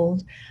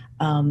fold.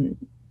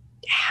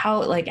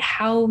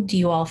 How do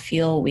you all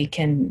feel we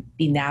can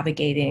be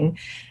navigating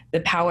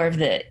the power of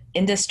the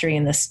industry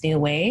in this new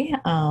way,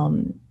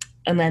 and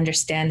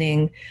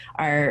understanding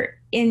our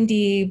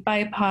indie,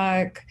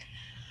 BIPOC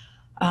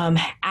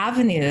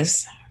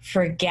avenues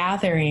for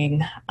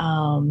gathering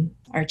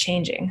are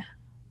changing?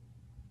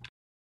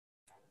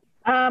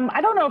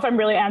 I don't know if I'm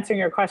really answering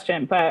your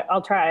question, but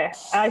I'll try.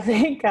 I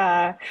think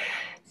I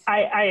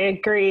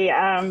agree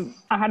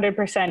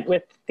 100%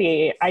 with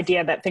the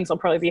idea that things will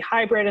probably be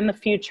hybrid in the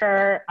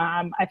future.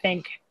 I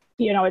think,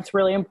 it's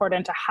really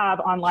important to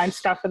have online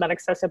stuff for that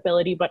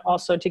accessibility, but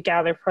also to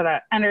gather for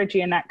that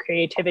energy and that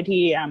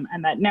creativity and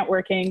that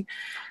networking.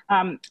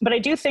 But I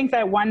do think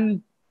that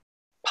one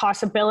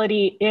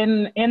possibility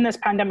in this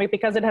pandemic,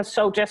 because it has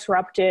so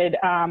disrupted,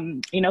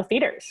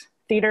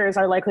 theaters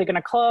are likely going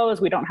to close.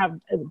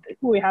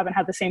 We haven't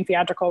had the same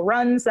theatrical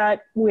runs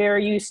that we're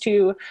used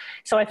to.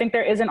 So I think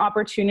there is an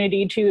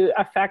opportunity to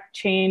affect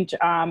change,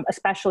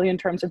 especially in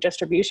terms of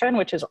distribution,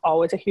 which is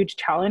always a huge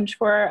challenge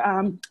for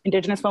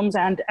Indigenous films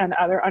and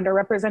other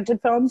underrepresented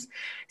films.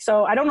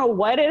 So I don't know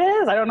what it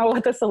is. I don't know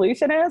what the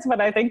solution is, but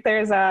I think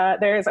there's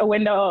a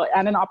window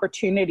and an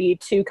opportunity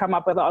to come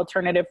up with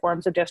alternative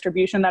forms of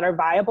distribution that are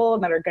viable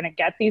and that are going to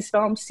get these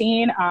films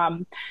seen,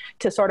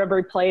 to sort of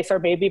replace or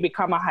maybe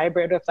become a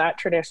hybrid with that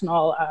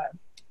traditional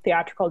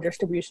theatrical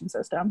distribution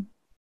system.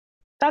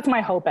 That's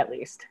my hope, at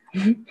least.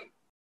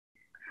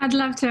 I'd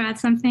love to add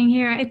something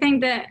here. I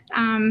think that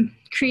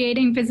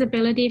creating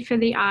visibility for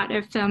the art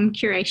of film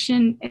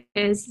curation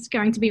is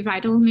going to be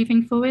vital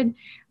moving forward.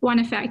 One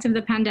effect of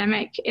the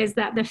pandemic is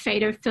that the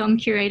fate of film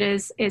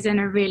curators is in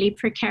a really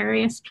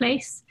precarious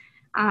place.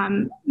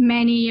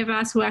 Many of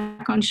us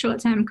work on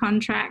short-term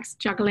contracts,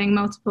 juggling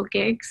multiple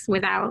gigs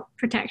without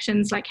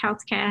protections like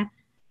healthcare.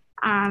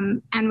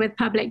 And with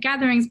public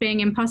gatherings being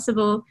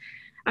impossible,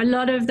 a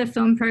lot of the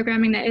film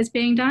programming that is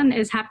being done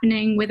is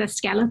happening with a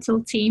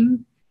skeletal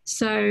team.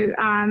 So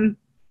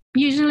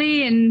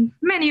usually in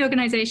many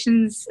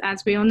organizations,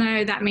 as we all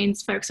know, that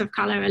means folks of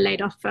color are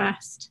laid off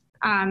first.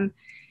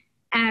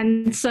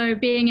 And so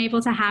being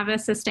able to have a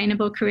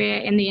sustainable career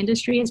in the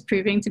industry is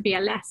proving to be a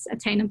less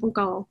attainable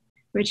goal,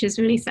 which is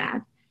really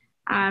sad.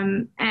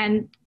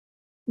 And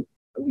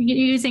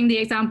using the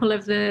example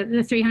of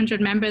the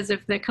 300 members of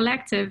the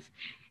collective,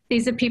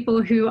 these are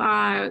people who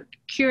are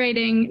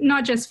curating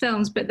not just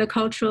films, but the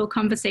cultural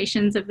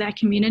conversations of their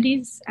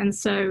communities. And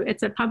so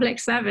it's a public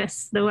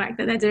service, the work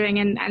that they're doing,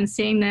 and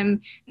seeing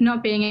them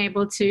not being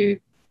able to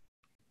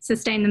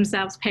sustain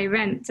themselves, pay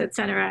rent, et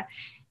cetera,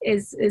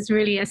 is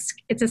really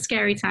it's a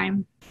scary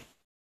time.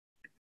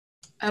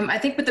 I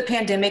think with the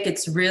pandemic,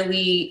 it's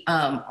really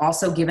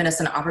also given us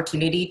an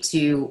opportunity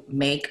to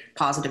make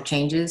positive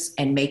changes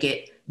and make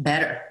it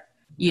better.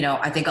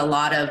 I think a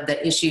lot of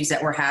the issues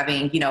that we're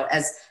having,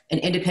 as an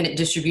independent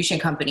distribution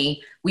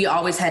company, we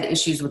always had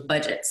issues with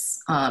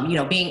budgets.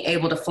 Being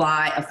able to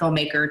fly a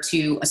filmmaker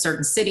to a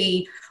certain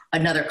city,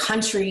 another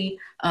country,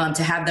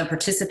 to have them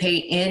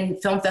participate in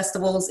film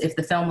festivals. If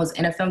the film was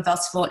in a film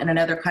festival in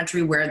another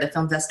country where the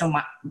film festival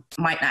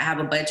might not have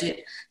a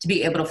budget, to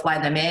be able to fly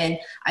them in.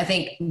 I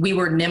think we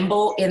were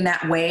nimble in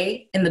that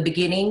way in the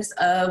beginnings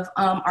of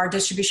our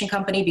distribution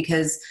company,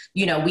 because,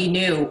 we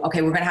knew,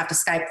 okay, we're going to have to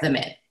Skype them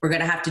in. We're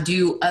going to have to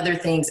do other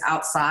things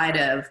outside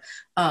of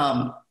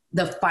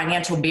the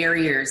financial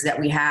barriers that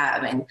we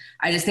have. And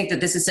I just think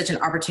that this is such an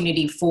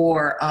opportunity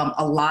for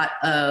a lot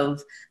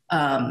of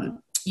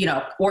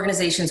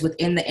organizations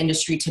within the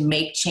industry to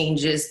make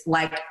changes,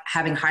 like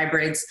having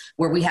hybrids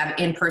where we have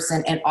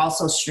in-person and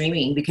also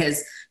streaming,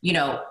 because,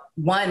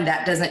 one,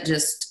 that doesn't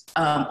just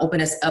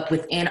open us up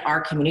within our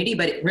community,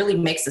 but it really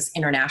makes us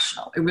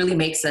international. It really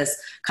makes us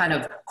kind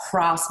of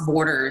cross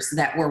borders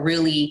that were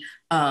really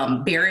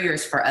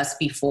barriers for us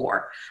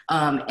before.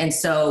 And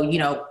so,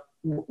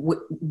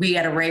 we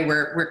at Array,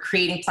 we're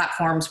creating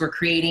platforms, we're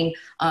creating,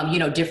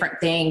 different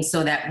things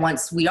so that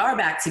once we are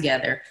back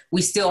together,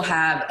 we still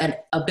have an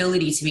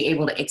ability to be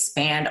able to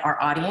expand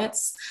our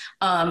audience.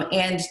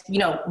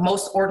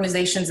 Most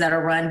organizations that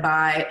are run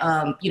by,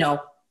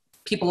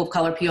 people of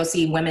color,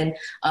 POC, women,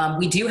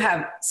 we do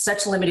have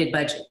such limited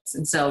budgets.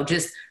 And so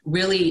just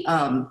really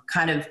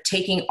kind of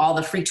taking all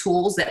the free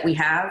tools that we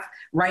have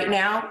right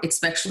now,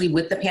 especially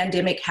with the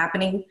pandemic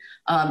happening,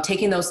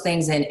 taking those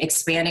things and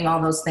expanding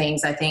all those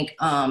things, I think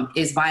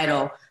is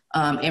vital.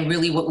 And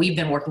really what we've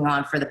been working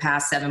on for the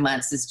past 7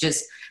 months is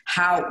just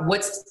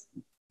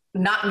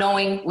not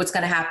knowing what's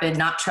going to happen,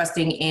 not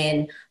trusting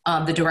in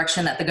the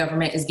direction that the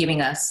government is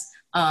giving us.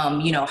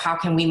 How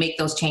can we make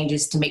those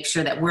changes to make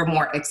sure that we're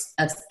more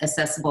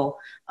accessible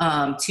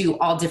to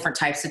all different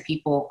types of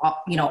people,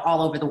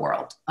 all over the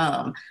world.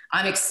 I'm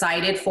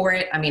excited for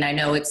it. I mean, I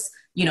know it's,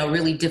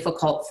 really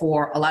difficult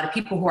for a lot of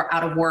people who are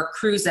out of work,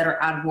 crews that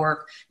are out of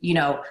work,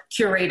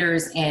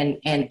 curators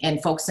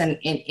and folks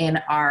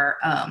in our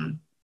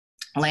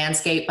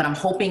landscape. But I'm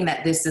hoping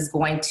that this is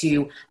going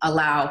to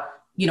allow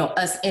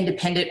us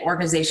independent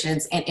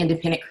organizations and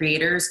independent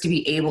creators to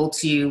be able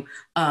to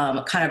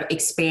kind of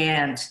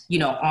expand,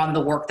 on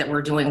the work that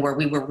we're doing, where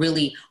we were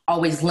really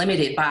always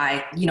limited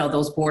by,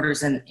 those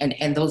borders and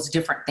those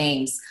different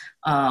things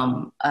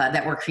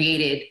that were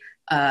created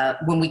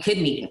when we could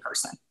meet in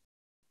person.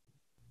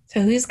 So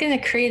who's going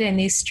to create a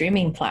new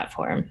streaming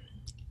platform?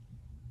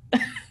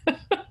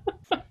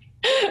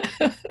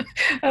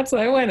 That's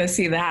what I want to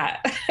see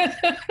that.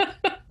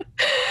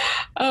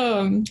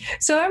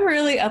 So I'm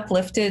really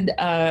uplifted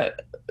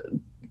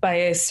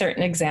by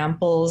certain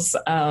examples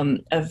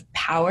of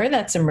power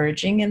that's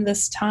emerging in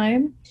this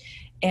time,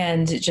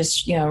 and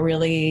just,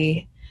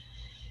 really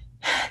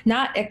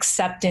not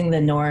accepting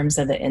the norms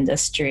of the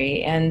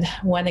industry. And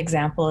one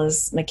example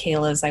is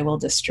Michaela's I Will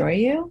Destroy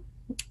You.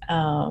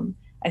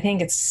 I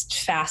think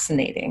it's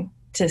fascinating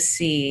to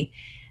see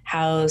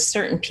how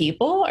certain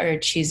people are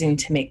choosing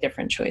to make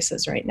different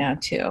choices right now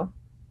too.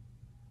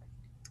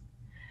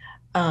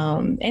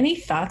 Any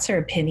thoughts or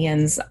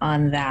opinions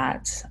on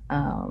that?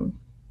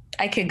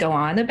 I could go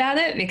on about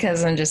it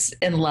because I'm just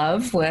in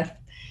love with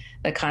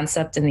the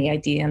concept and the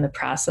idea and the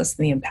process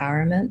and the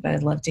empowerment, but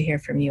I'd love to hear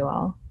from you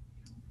all.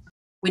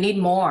 We need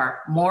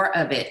more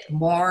of it.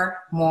 More.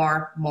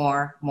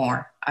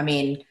 I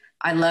mean,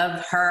 I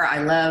love her. I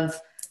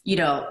love,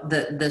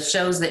 the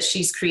shows that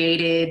she's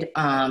created.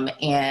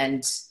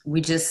 And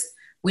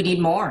we need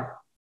more.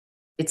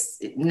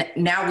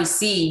 Now we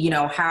see,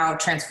 how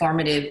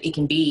transformative it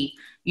can be,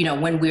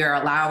 when we are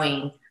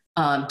allowing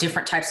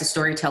different types of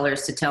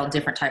storytellers to tell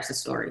different types of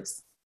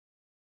stories.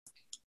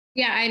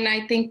 Yeah, and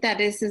I think that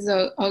this is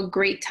a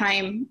great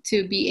time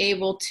to be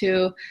able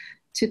to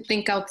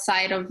think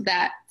outside of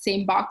that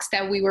same box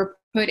that we were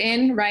put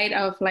in, right?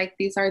 Of like,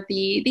 these are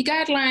the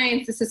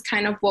guidelines, this is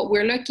kind of what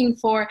we're looking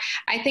for.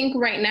 I think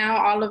right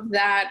now all of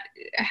that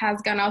has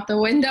gone out the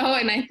window,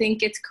 and I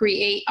think it's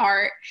create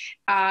art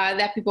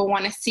that people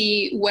want to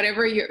see,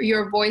 whatever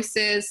your voice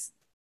is,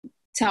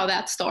 tell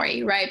that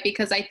story, right?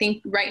 Because I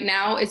think right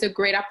now is a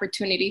great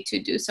opportunity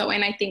to do so.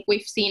 And I think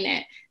we've seen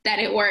it, that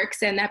it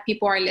works and that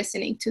people are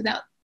listening to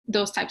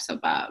those types of,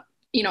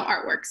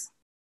 artworks.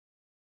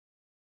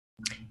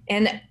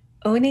 And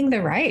owning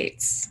the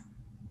rights,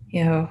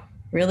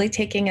 really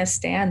taking a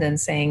stand and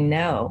saying,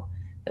 no,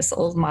 this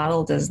old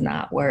model does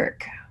not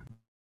work.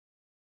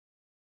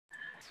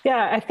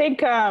 Yeah, I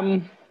think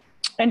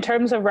in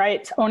terms of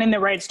rights, owning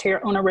the rights to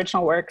your own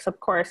original works, of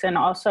course, and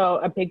also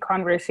a big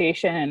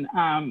conversation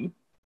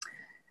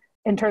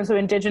in terms of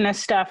Indigenous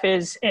stuff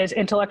is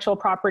intellectual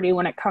property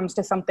when it comes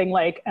to something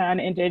like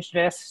an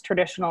Indigenous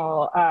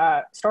traditional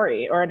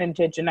story or an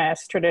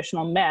Indigenous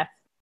traditional myth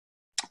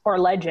or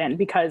legend,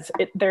 because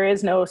there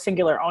is no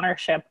singular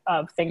ownership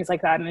of things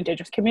like that in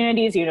Indigenous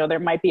communities. There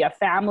might be a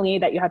family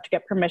that you have to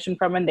get permission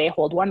from, and they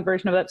hold one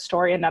version of that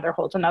story, another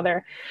holds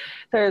another.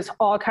 There's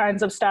all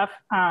kinds of stuff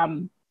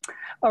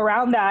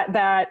around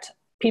that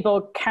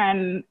people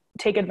can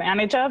take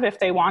advantage of if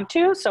they want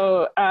to.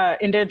 So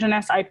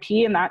Indigenous IP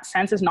in that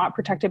sense is not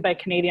protected by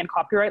Canadian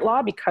copyright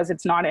law because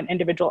it's not an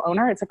individual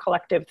owner, it's a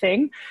collective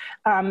thing.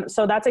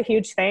 So that's a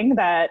huge thing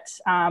that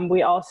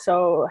we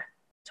also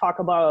talk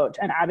about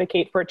and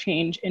advocate for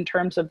change in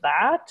terms of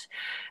that.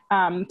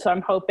 So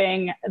I'm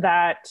hoping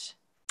that,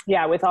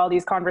 with all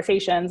these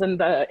conversations and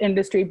the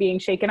industry being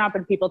shaken up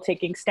and people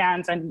taking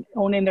stands and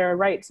owning their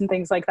rights and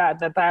things like that,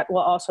 that will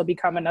also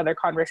become another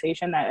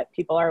conversation that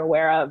people are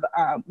aware of.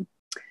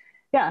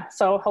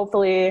 So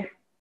hopefully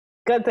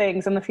good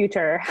things in the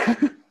future.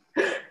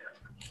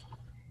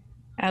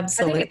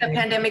 Absolutely. I think the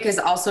pandemic has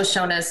also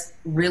shown us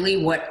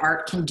really what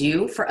art can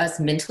do for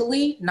us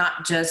mentally,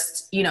 not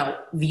just,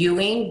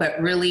 viewing, but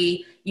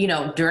really,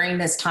 during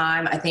this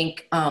time, I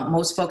think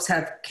most folks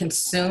have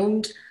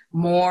consumed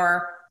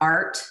more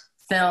art,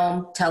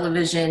 film,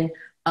 television,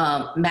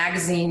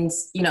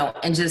 magazines,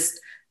 and just,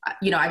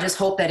 I just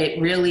hope that it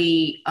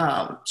really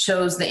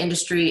shows the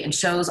industry and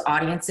shows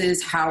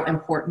audiences how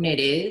important it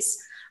is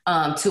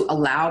to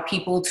allow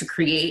people to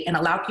create and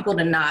allow people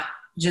to not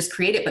just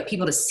create it, but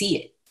people to see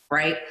it,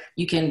 right?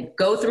 You can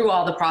go through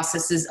all the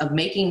processes of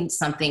making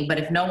something, but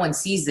if no one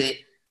sees it,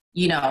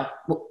 you know,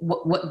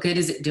 what good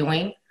is it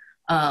doing?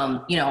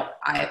 You know,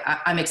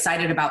 I'm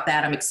excited about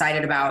that. I'm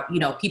excited about, you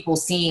know, people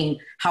seeing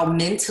how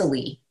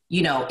mentally,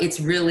 you know, it's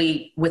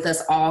really with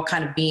us all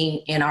kind of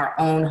being in our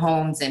own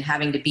homes and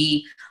having to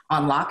be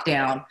on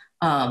lockdown.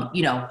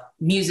 You know,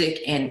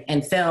 music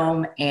and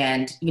film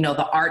and, you know,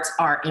 the arts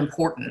are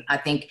important. I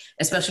think,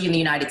 especially in the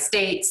United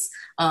States,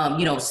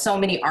 you know, so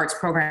many arts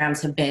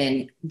programs have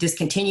been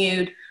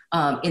discontinued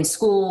in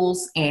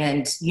schools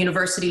and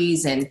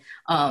universities, and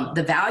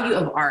the value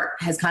of art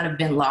has kind of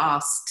been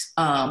lost,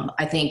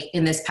 I think,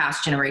 in this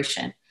past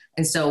generation.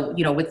 And so,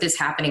 you know, with this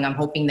happening, I'm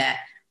hoping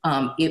that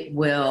it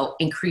will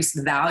increase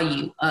the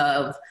value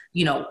of,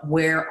 you know,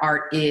 where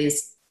art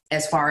is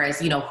as far as,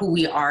 you know, who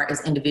we are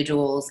as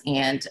individuals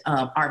and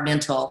our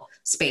mental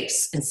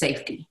space and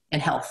safety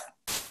and health.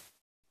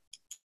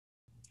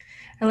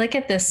 I look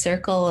at this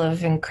circle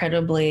of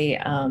incredibly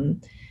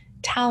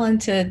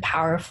talented,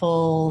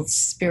 powerful,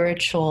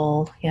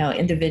 spiritual, you know,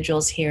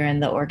 individuals here in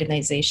the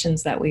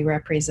organizations that we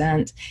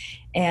represent.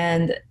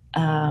 And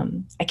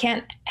I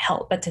can't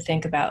help but to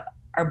think about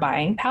our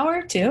buying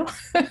power too.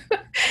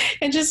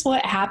 And just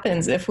what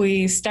happens if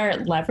we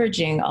start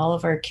leveraging all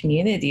of our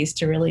communities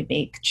to really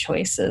make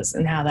choices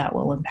and how that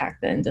will impact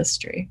the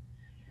industry.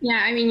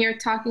 Yeah, I mean, you're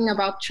talking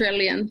about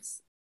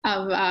trillions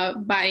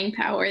of buying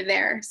power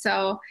there.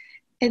 So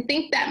I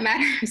think that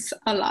matters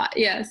a lot,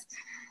 yes.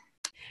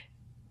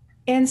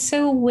 And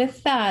so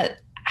with that,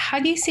 how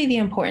do you see the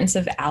importance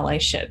of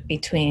allyship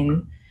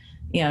between,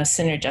 you know,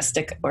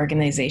 synergistic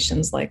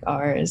organizations like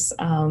ours,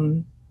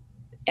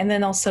 and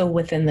then also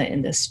within the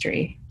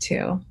industry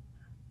too?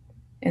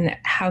 And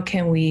how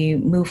can we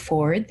move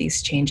forward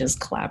these changes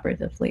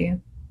collaboratively?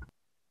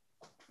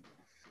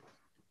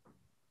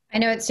 I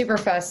know at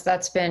Superfest,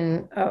 that's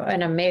been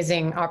an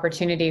amazing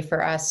opportunity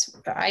for us.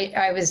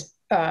 I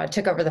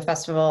took over the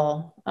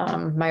festival.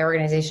 My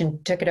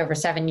organization took it over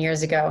 7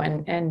 years ago,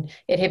 and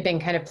it had been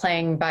kind of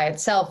playing by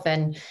itself.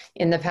 And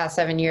in the past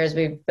 7 years,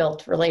 we've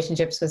built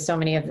relationships with so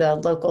many of the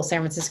local San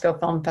Francisco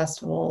film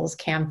festivals,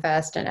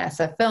 CamFest and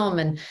SF Film.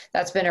 And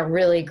that's been a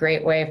really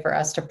great way for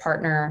us to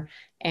partner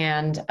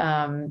and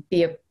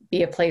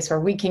be a place where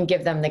we can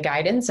give them the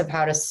guidance of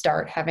how to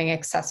start having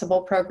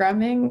accessible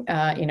programming.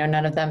 You know,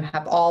 none of them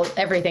have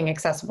everything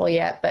accessible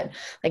yet, but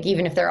like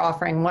even if they're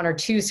offering 1 or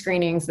 2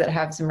 screenings that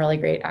have some really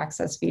great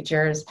access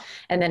features,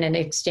 and then in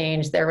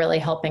exchange, they're really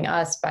helping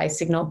us by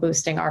signal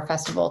boosting our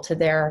festival to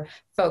their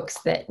folks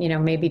that, you know,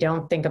 maybe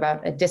don't think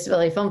about a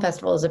disability film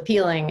festival as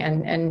appealing,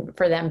 and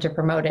for them to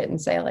promote it and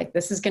say, like,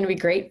 this is going to be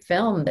great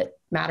film that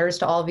matters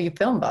to all of you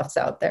film buffs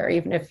out there,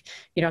 even if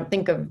you don't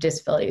think of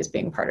disability as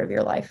being part of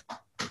your life.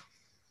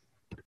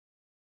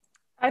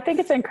 I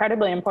think it's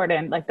incredibly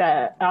important, like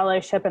the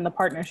allyship and the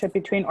partnership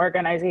between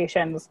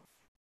organizations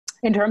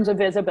in terms of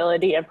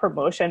visibility and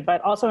promotion, but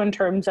also in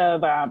terms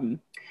of,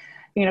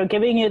 you know,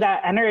 giving you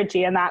that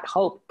energy and that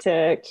hope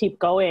to keep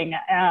going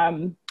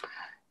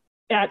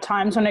at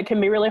times when it can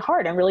be really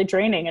hard and really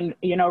draining and,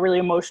 you know, really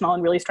emotional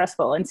and really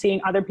stressful, and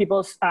seeing other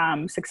people's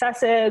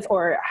successes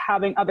or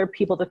having other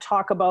people to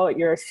talk about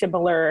your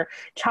similar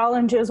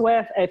challenges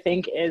with, I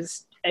think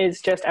is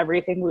just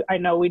everything. I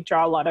know we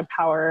draw a lot of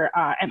power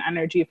and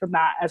energy from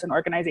that as an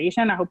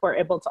organization. I hope we're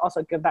able to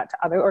also give that to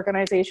other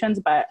organizations,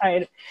 but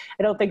I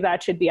don't think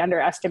that should be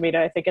underestimated.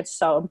 I think it's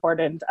so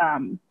important,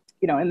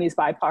 you know, in these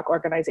BIPOC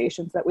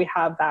organizations that we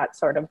have that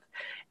sort of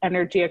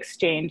energy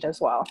exchange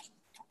as well.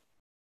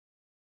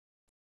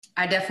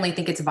 I definitely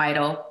think it's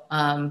vital.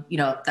 You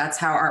know, that's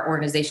how our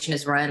organization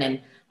is run.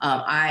 And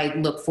I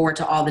look forward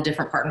to all the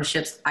different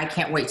partnerships. I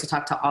can't wait to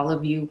talk to all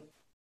of you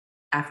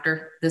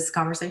after this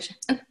conversation.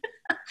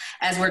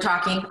 As we're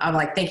talking, I'm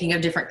like thinking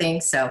of different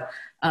things. So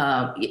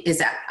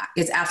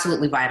it's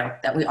absolutely vital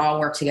that we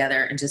all work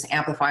together and just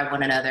amplify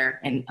one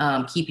another and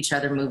keep each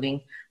other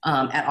moving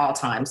at all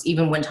times,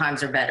 even when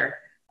times are better.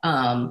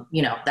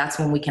 You know, that's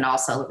when we can all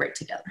celebrate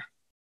together.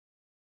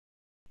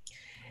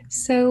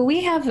 So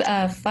we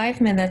have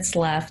 5 minutes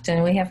left,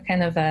 and we have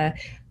kind of a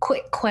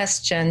quick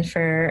question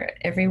for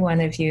every one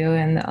of you,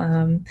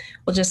 and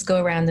we'll just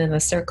go around in a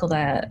circle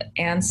to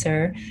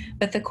answer.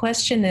 But the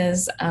question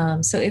is,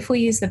 so if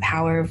we use the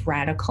power of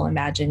radical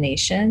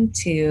imagination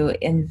to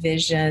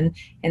envision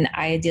an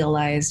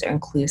idealized or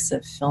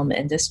inclusive film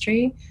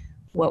industry,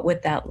 what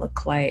would that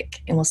look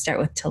like? And we'll start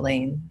with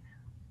Tilane.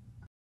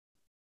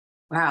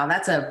 Wow,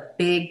 that's a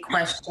big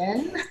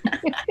question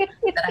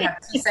that I have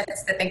 2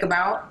 seconds to think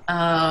about.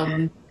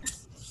 I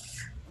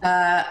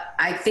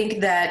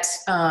think that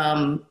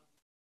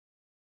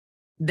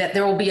that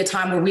there will be a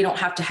time where we don't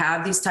have to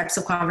have these types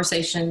of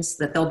conversations,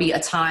 that there'll be a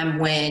time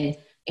when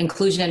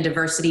inclusion and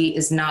diversity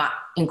is not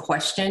in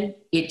question.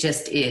 It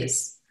just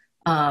is.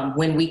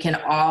 When we can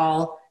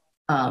all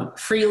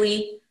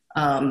freely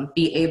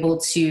be able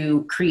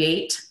to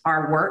create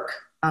our work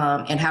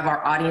and have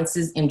our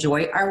audiences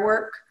enjoy our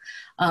work.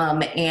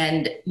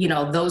 And, you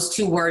know, those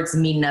 2 words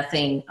mean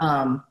nothing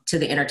to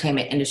the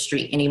entertainment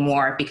industry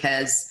anymore,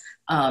 because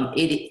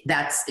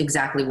that's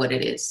exactly what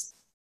it is.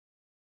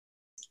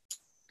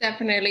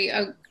 Definitely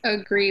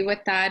agree with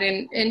that.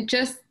 And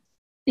just,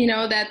 you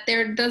know, that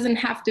there doesn't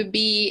have to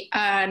be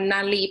a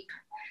NALIP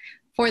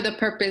for the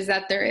purpose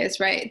that there is,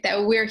 right?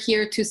 That we're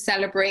here to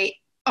celebrate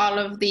all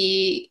of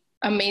the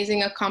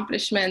amazing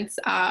accomplishments,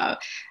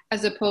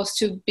 as opposed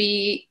to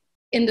be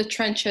in the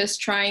trenches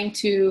trying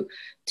to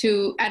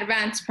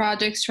advance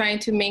projects, trying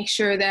to make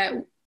sure that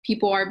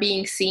people are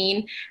being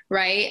seen,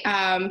 right?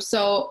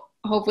 So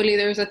hopefully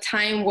there's a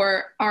time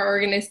where our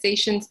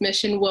organization's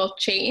mission will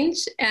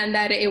change and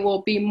that it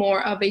will be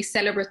more of a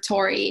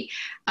celebratory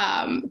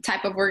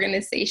type of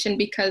organization,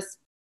 because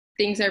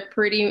things are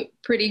pretty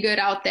good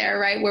out there,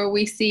 right? Where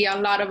we see a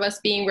lot of us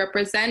being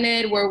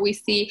represented, where we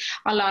see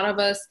a lot of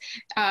us,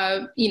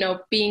 you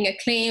know, being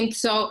acclaimed.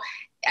 So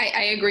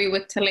I agree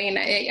with Tilane.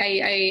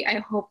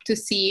 I hope to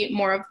see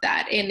more of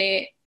that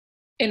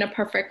in a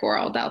perfect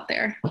world out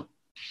there.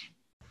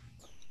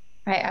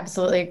 I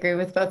absolutely agree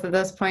with both of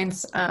those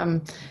points.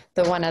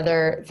 The one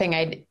other thing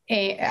I'd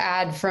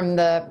add from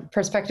the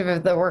perspective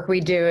of the work we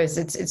do is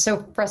it's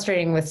so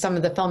frustrating with some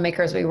of the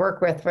filmmakers we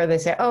work with, where they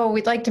say, oh,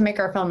 we'd like to make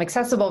our film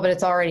accessible, but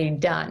it's already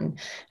done.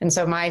 And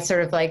so my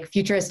sort of like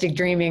futuristic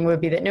dreaming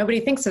would be that nobody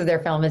thinks of their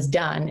film as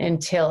done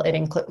until it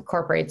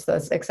incorporates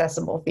those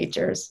accessible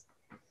features.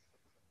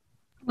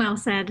 Well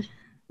said.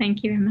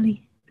 Thank you,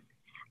 Emily.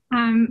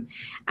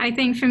 I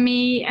think for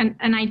me,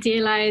 an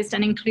idealized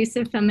and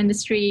inclusive film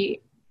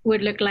industry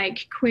would look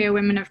like queer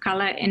women of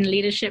color in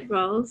leadership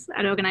roles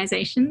at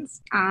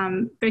organizations,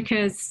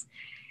 because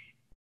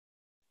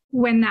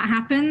when that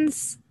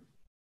happens,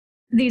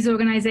 these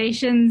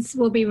organizations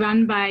will be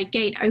run by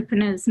gate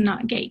openers,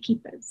 not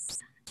gatekeepers.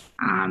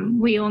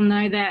 We all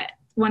know that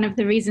one of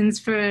the reasons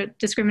for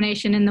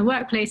discrimination in the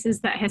workplace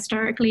is that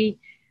historically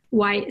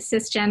white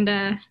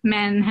cisgender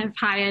men have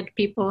hired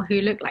people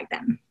who look like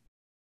them.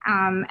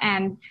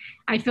 And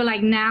I feel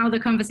like now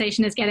the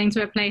conversation is getting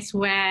to a place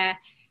where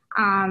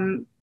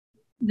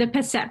the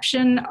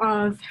perception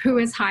of who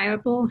is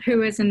hireable,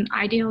 who is an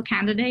ideal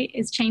candidate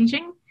is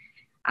changing.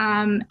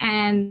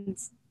 And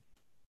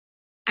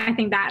I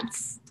think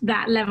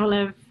that level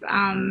of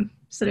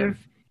sort of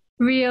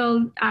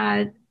real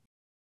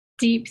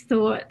deep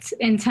thought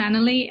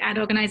internally at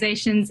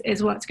organizations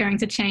is what's going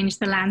to change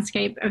the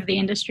landscape of the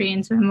industry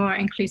into a more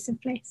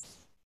inclusive place.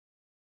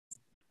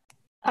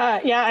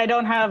 Yeah, I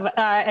don't have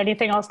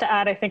anything else to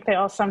add. I think they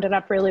all summed it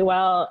up really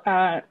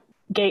well.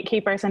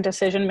 Gatekeepers and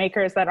decision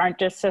makers that aren't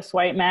just cis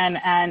white men,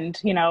 and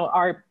you know,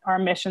 our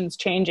mission's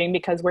changing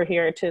because we're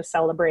here to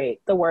celebrate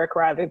the work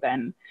rather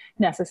than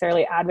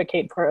necessarily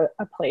advocate for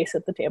a place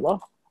at the table.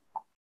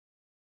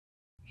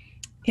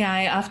 Yeah,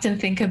 I often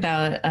think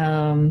about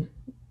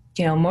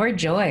you know, more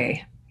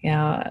joy, you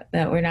know,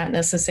 that we're not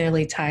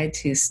necessarily tied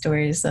to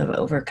stories of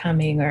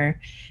overcoming or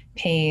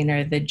pain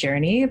or the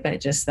journey,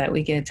 but just that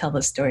we get to tell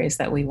the stories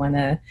that we want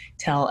to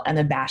tell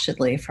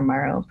unabashedly from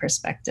our own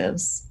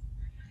perspectives.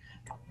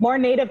 More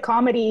Native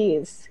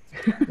comedies.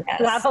 Yes.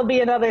 That'll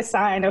be another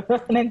sign of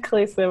an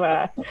inclusive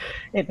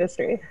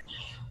industry.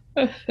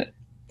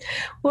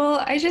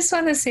 Well, I just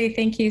want to say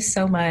thank you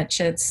so much.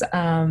 It's,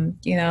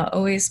 you know,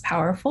 always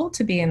powerful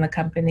to be in the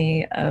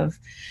company of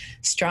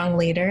strong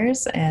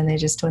leaders. And I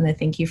just want to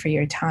thank you for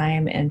your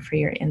time and for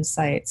your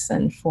insights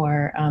and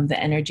for the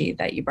energy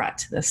that you brought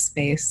to this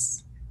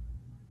space.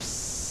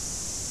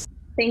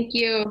 Thank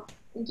you.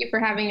 Thank you for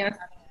having us.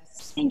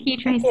 Thank you,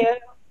 Tracy.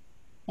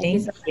 Thank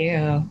you. Thank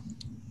you.